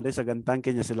gadhiisne malee sagantaan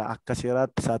keenya sila akka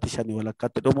seeraatti sa'aatii 5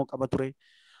 walakkaatti dhumuu qaba ture.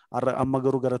 Amma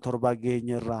garuu gara 7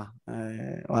 geenyerraa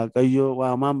Waaqayyo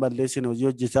waamaan balleessine hojii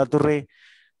hojjechaa turre.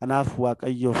 Kanaaf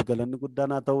Waaqayyoof galanni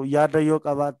guddaan haa ta'u. Yaada yoo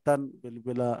qabaattan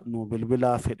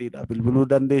bilbilaa fedhiidha. Bilbiluu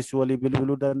dandeessu walii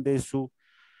bilbiluu dandeessu.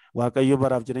 Waaqayyo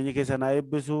baraaf jireenya keessan haa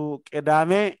eebbisu.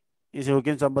 Qidaamee isa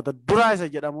yookiin sanbata duraa isa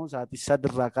jedhamu sa'aatii 3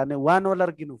 irraa kaane waan wal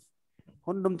arginuuf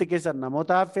hundumti keessan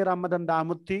namoota affeera amma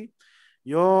danda'amutti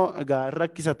yoo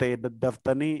rakkisa ta'e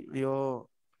daddaftanii yoo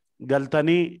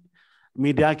galtanii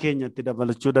miidiyaa keenyatti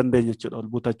dabalachuu dandeenya jechuudha. Ol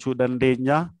butachuu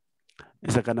dandeenya.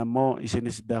 Isa kana immoo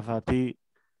isinis dafaatii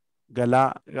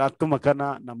galaa akkuma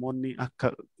kana namoonni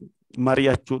akka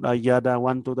mari'achuudhaan yaada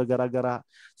wantoota garaagaraa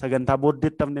sagantaa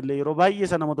booddeettafnillee yeroo baay'ee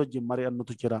sana namoota wajjin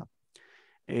mari'annutu jira.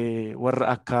 Warra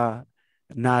akka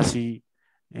Naasii,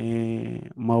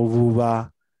 Mawbuubaa,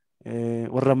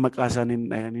 warra maqaa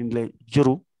isaaniillee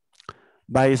jiru.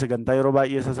 Baay'ee sagantaa yeroo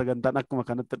baay'ee sagantaan akkuma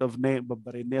kanatti dhufnee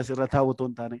babbareennee asirra taa'utu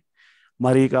hin taane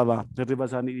marii qaba. Hirriba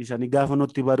isaanii dhiisanii gaafa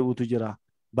nutti bari'utu jira.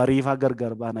 Bariifaa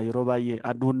gargar baana yeroo baay'ee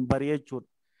aduun barii jechuudha.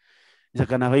 Isa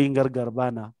kanaaf hin gargar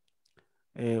baana.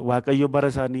 Waaqayyo bara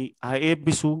isaanii haa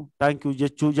eebbisu. Taankiyuu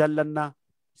jechuu jaallannaa.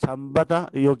 Sanbata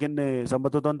yookiin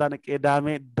sanbatoota hin taane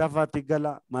qidaamee dafaatti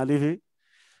gala. Maaliif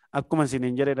akkuma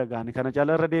isiniin jedhee dhagaani kana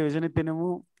caalaa irra deebisanitti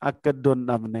immoo akka iddoo hin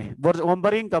dhabne.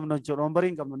 Wambarii hin qabnu jechuudha. Wambarii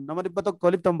hin qabnu. Nama 100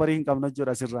 walitti wambarii hin qabnu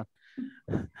jechuudha asirraan.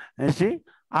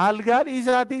 Algaa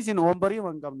dhiisaatii isin wambarii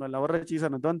hin qabnu. Warra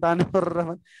ciisan otoo hin taane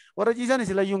warra ciisan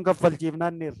isilayyuu hin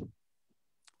kaffalchiifnaanneerra.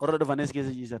 Warra dhufanis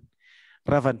keessa ciisan.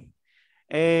 Rafan.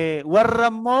 Warra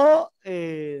immoo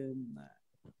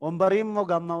wambarii immoo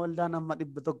gamma waldaa nama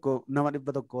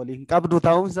 100 waliin qabdu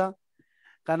ta'umsa.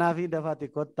 Kanaafi dafaati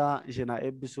kottaa isheen haa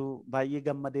eebbisu. Baay'ee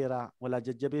gammadeera. Walaa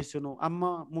jajjabeessinu.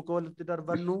 Amma muka walitti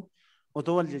darbannu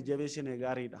otoo wal jajjabeessine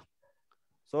gaariidha.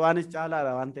 So anis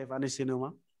caalaadha waan ta'eef anis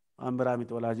sinuma waan biraa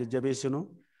miti walaa jajjabeessinu.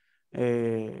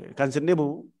 Kan isin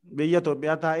dhibu biyya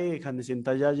Itoophiyaa taa'ee kan isin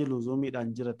tajaajilu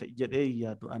zuumiidhaan jira jedhee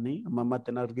yaadu ani amma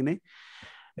ammatti hin argine.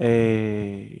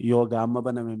 Yoo amma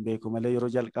baname hin beeku malee yeroo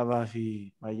jalqabaa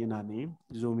fi baay'inaanii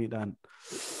zuumiidhaan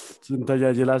sun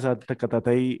tajaajilaa isaatti takka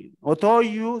ta'ee otoo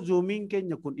iyyuu zuumiin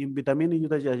keenya kun hin bitamiin iyyuu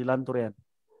tajaajilaan turean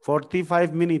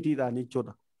 45 minitiidhaan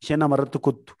jechuudha. Isheen namarratti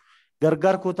kuttu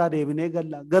gargar kutaa deebinee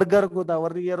galla gargar kutaa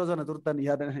warri yeroo sana turtan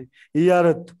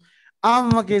yaadattu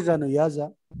amma keessaan yaasa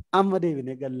amma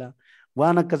deebinee galla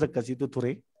waan akkasiitu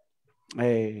ture.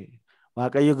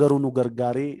 Waaqayyo garuu nu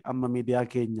gargaaree amma miidiyaa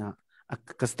keenya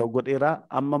akkas ta'u godheera.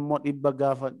 Amma immoo dhibba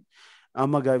gaafa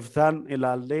amma gaafisaan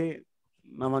ilaallee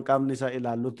nama qaamni isaa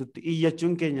ilaallutti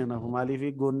iyyachuun keenya nafu maaliif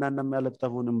goonnaan namni alatti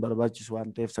hafuun hin barbaachisu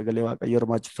waan ta'eef sagalee Waaqayyo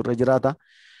hirmaachisu irra jiraata.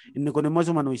 Inni kun immoo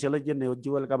suma nu ishee jenne hojii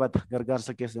wal qabata.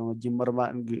 Gargaarsa keessa wajjin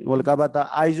wal qabata.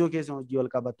 Aayizoo keessa hojii wal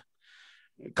qabata.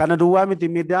 Kana duwwaa miti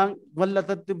miidiyaan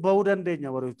wallatatti bahuu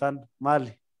dandeenya bariiftaan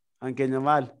maali? Hankeenya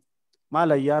maali?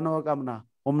 Maal ayyaana hoo qabna?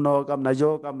 Humna hoo qabna? Ijoo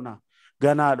hoo qabna?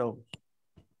 Ganaadha.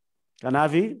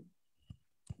 Kanaafi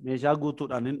meeshaa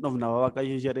guutuudhaan hin dhufna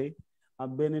Waaqayyo jedhee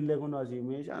abbeen illee kun asii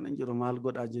meeshaan hin jiru maal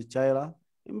godhaa jechaa jira.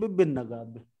 Hin bibbinna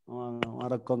gaabbe waan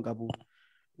rakkoon qabu.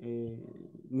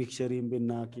 Miksherii hin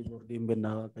binnaa kiiboordii hin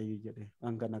binnaa Waaqayyo jedhee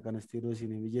waan kana istiidiyoo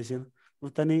isin mijeessina.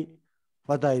 Dhuftanii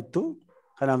fataa ittu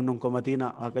kanaaf nun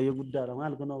komatiina Waaqayyo guddaadha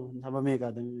maal kunoo saba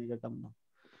meeqaatamii meeqa qabna.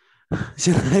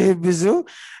 Sina eebbisu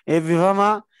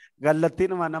eebbifamaa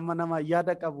gallattiin nama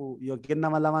yaada qabu yookiin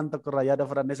nama lamaan tokkorraa yaada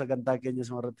fudhannee sagantaa keenya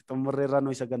sumarratti xumurreerraa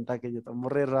nuyi sagantaa keenya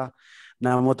xumurreerraa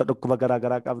namoota dhukkuba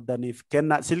garaagaraa qabdaniif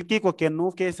kenna silkii koo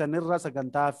kennuuf keessanirra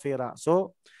sagantaa affeera so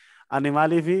ani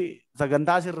maaliif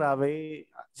sagantaa sirraa ba'ee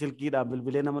silkiidhaan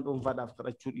bilbilee nama dhuunfaadhaaf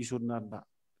kadhachuu dhiisuu hin danda'a.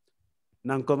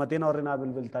 Nan komateen warri naa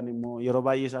bilbiltan immoo yeroo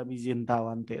baay'ee isaa biizii hin ta'a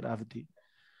waan ta'eedhaafiti.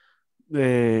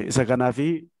 Isa kanaafi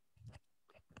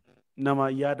nama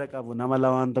yaada qabu nama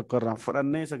lamaan tokko irraa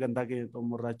fudhannee sagantaa keenya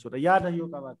xumurraa jechuudha. Yaada yoo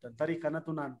qabaattan tarii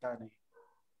kanatu naan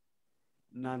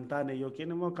taane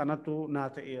yookiin immoo kanatu naa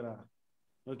ta'eera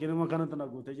yookiin immoo kanatu na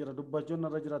guutee jira dubbachuun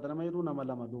irra jiraata nama jedhu nama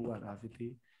lama duwwaadhaafiti.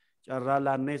 Carraa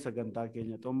laannee sagantaa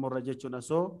keenya xumurra jechuudha.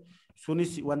 So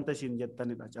sunis wanta isin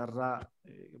jettanidha. Carraa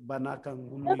banaa kan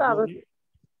hundi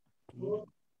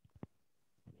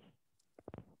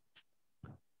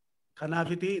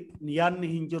kanaafiti yaadni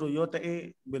hin jiru yoo ta'e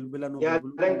bilbila nu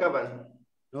yaadan qaban.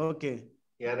 Okay.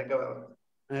 Yaada qaban.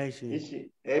 Ishi.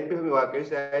 Eebbifame waaqayyo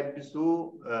isaa eebbisuu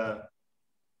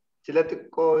sila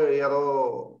xiqqoo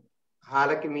yeroo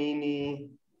haala kamiinii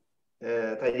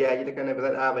tajaajila kana bira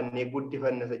dhaabannee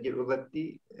guddifanna isa jedhu irratti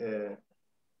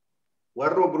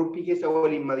warra guruppii keessa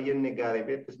waliin mari'anne gaarii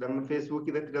beektus nama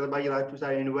feesbuukii irratti darbaa jiraachuu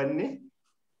isaa hin hubanne.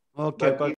 Okay.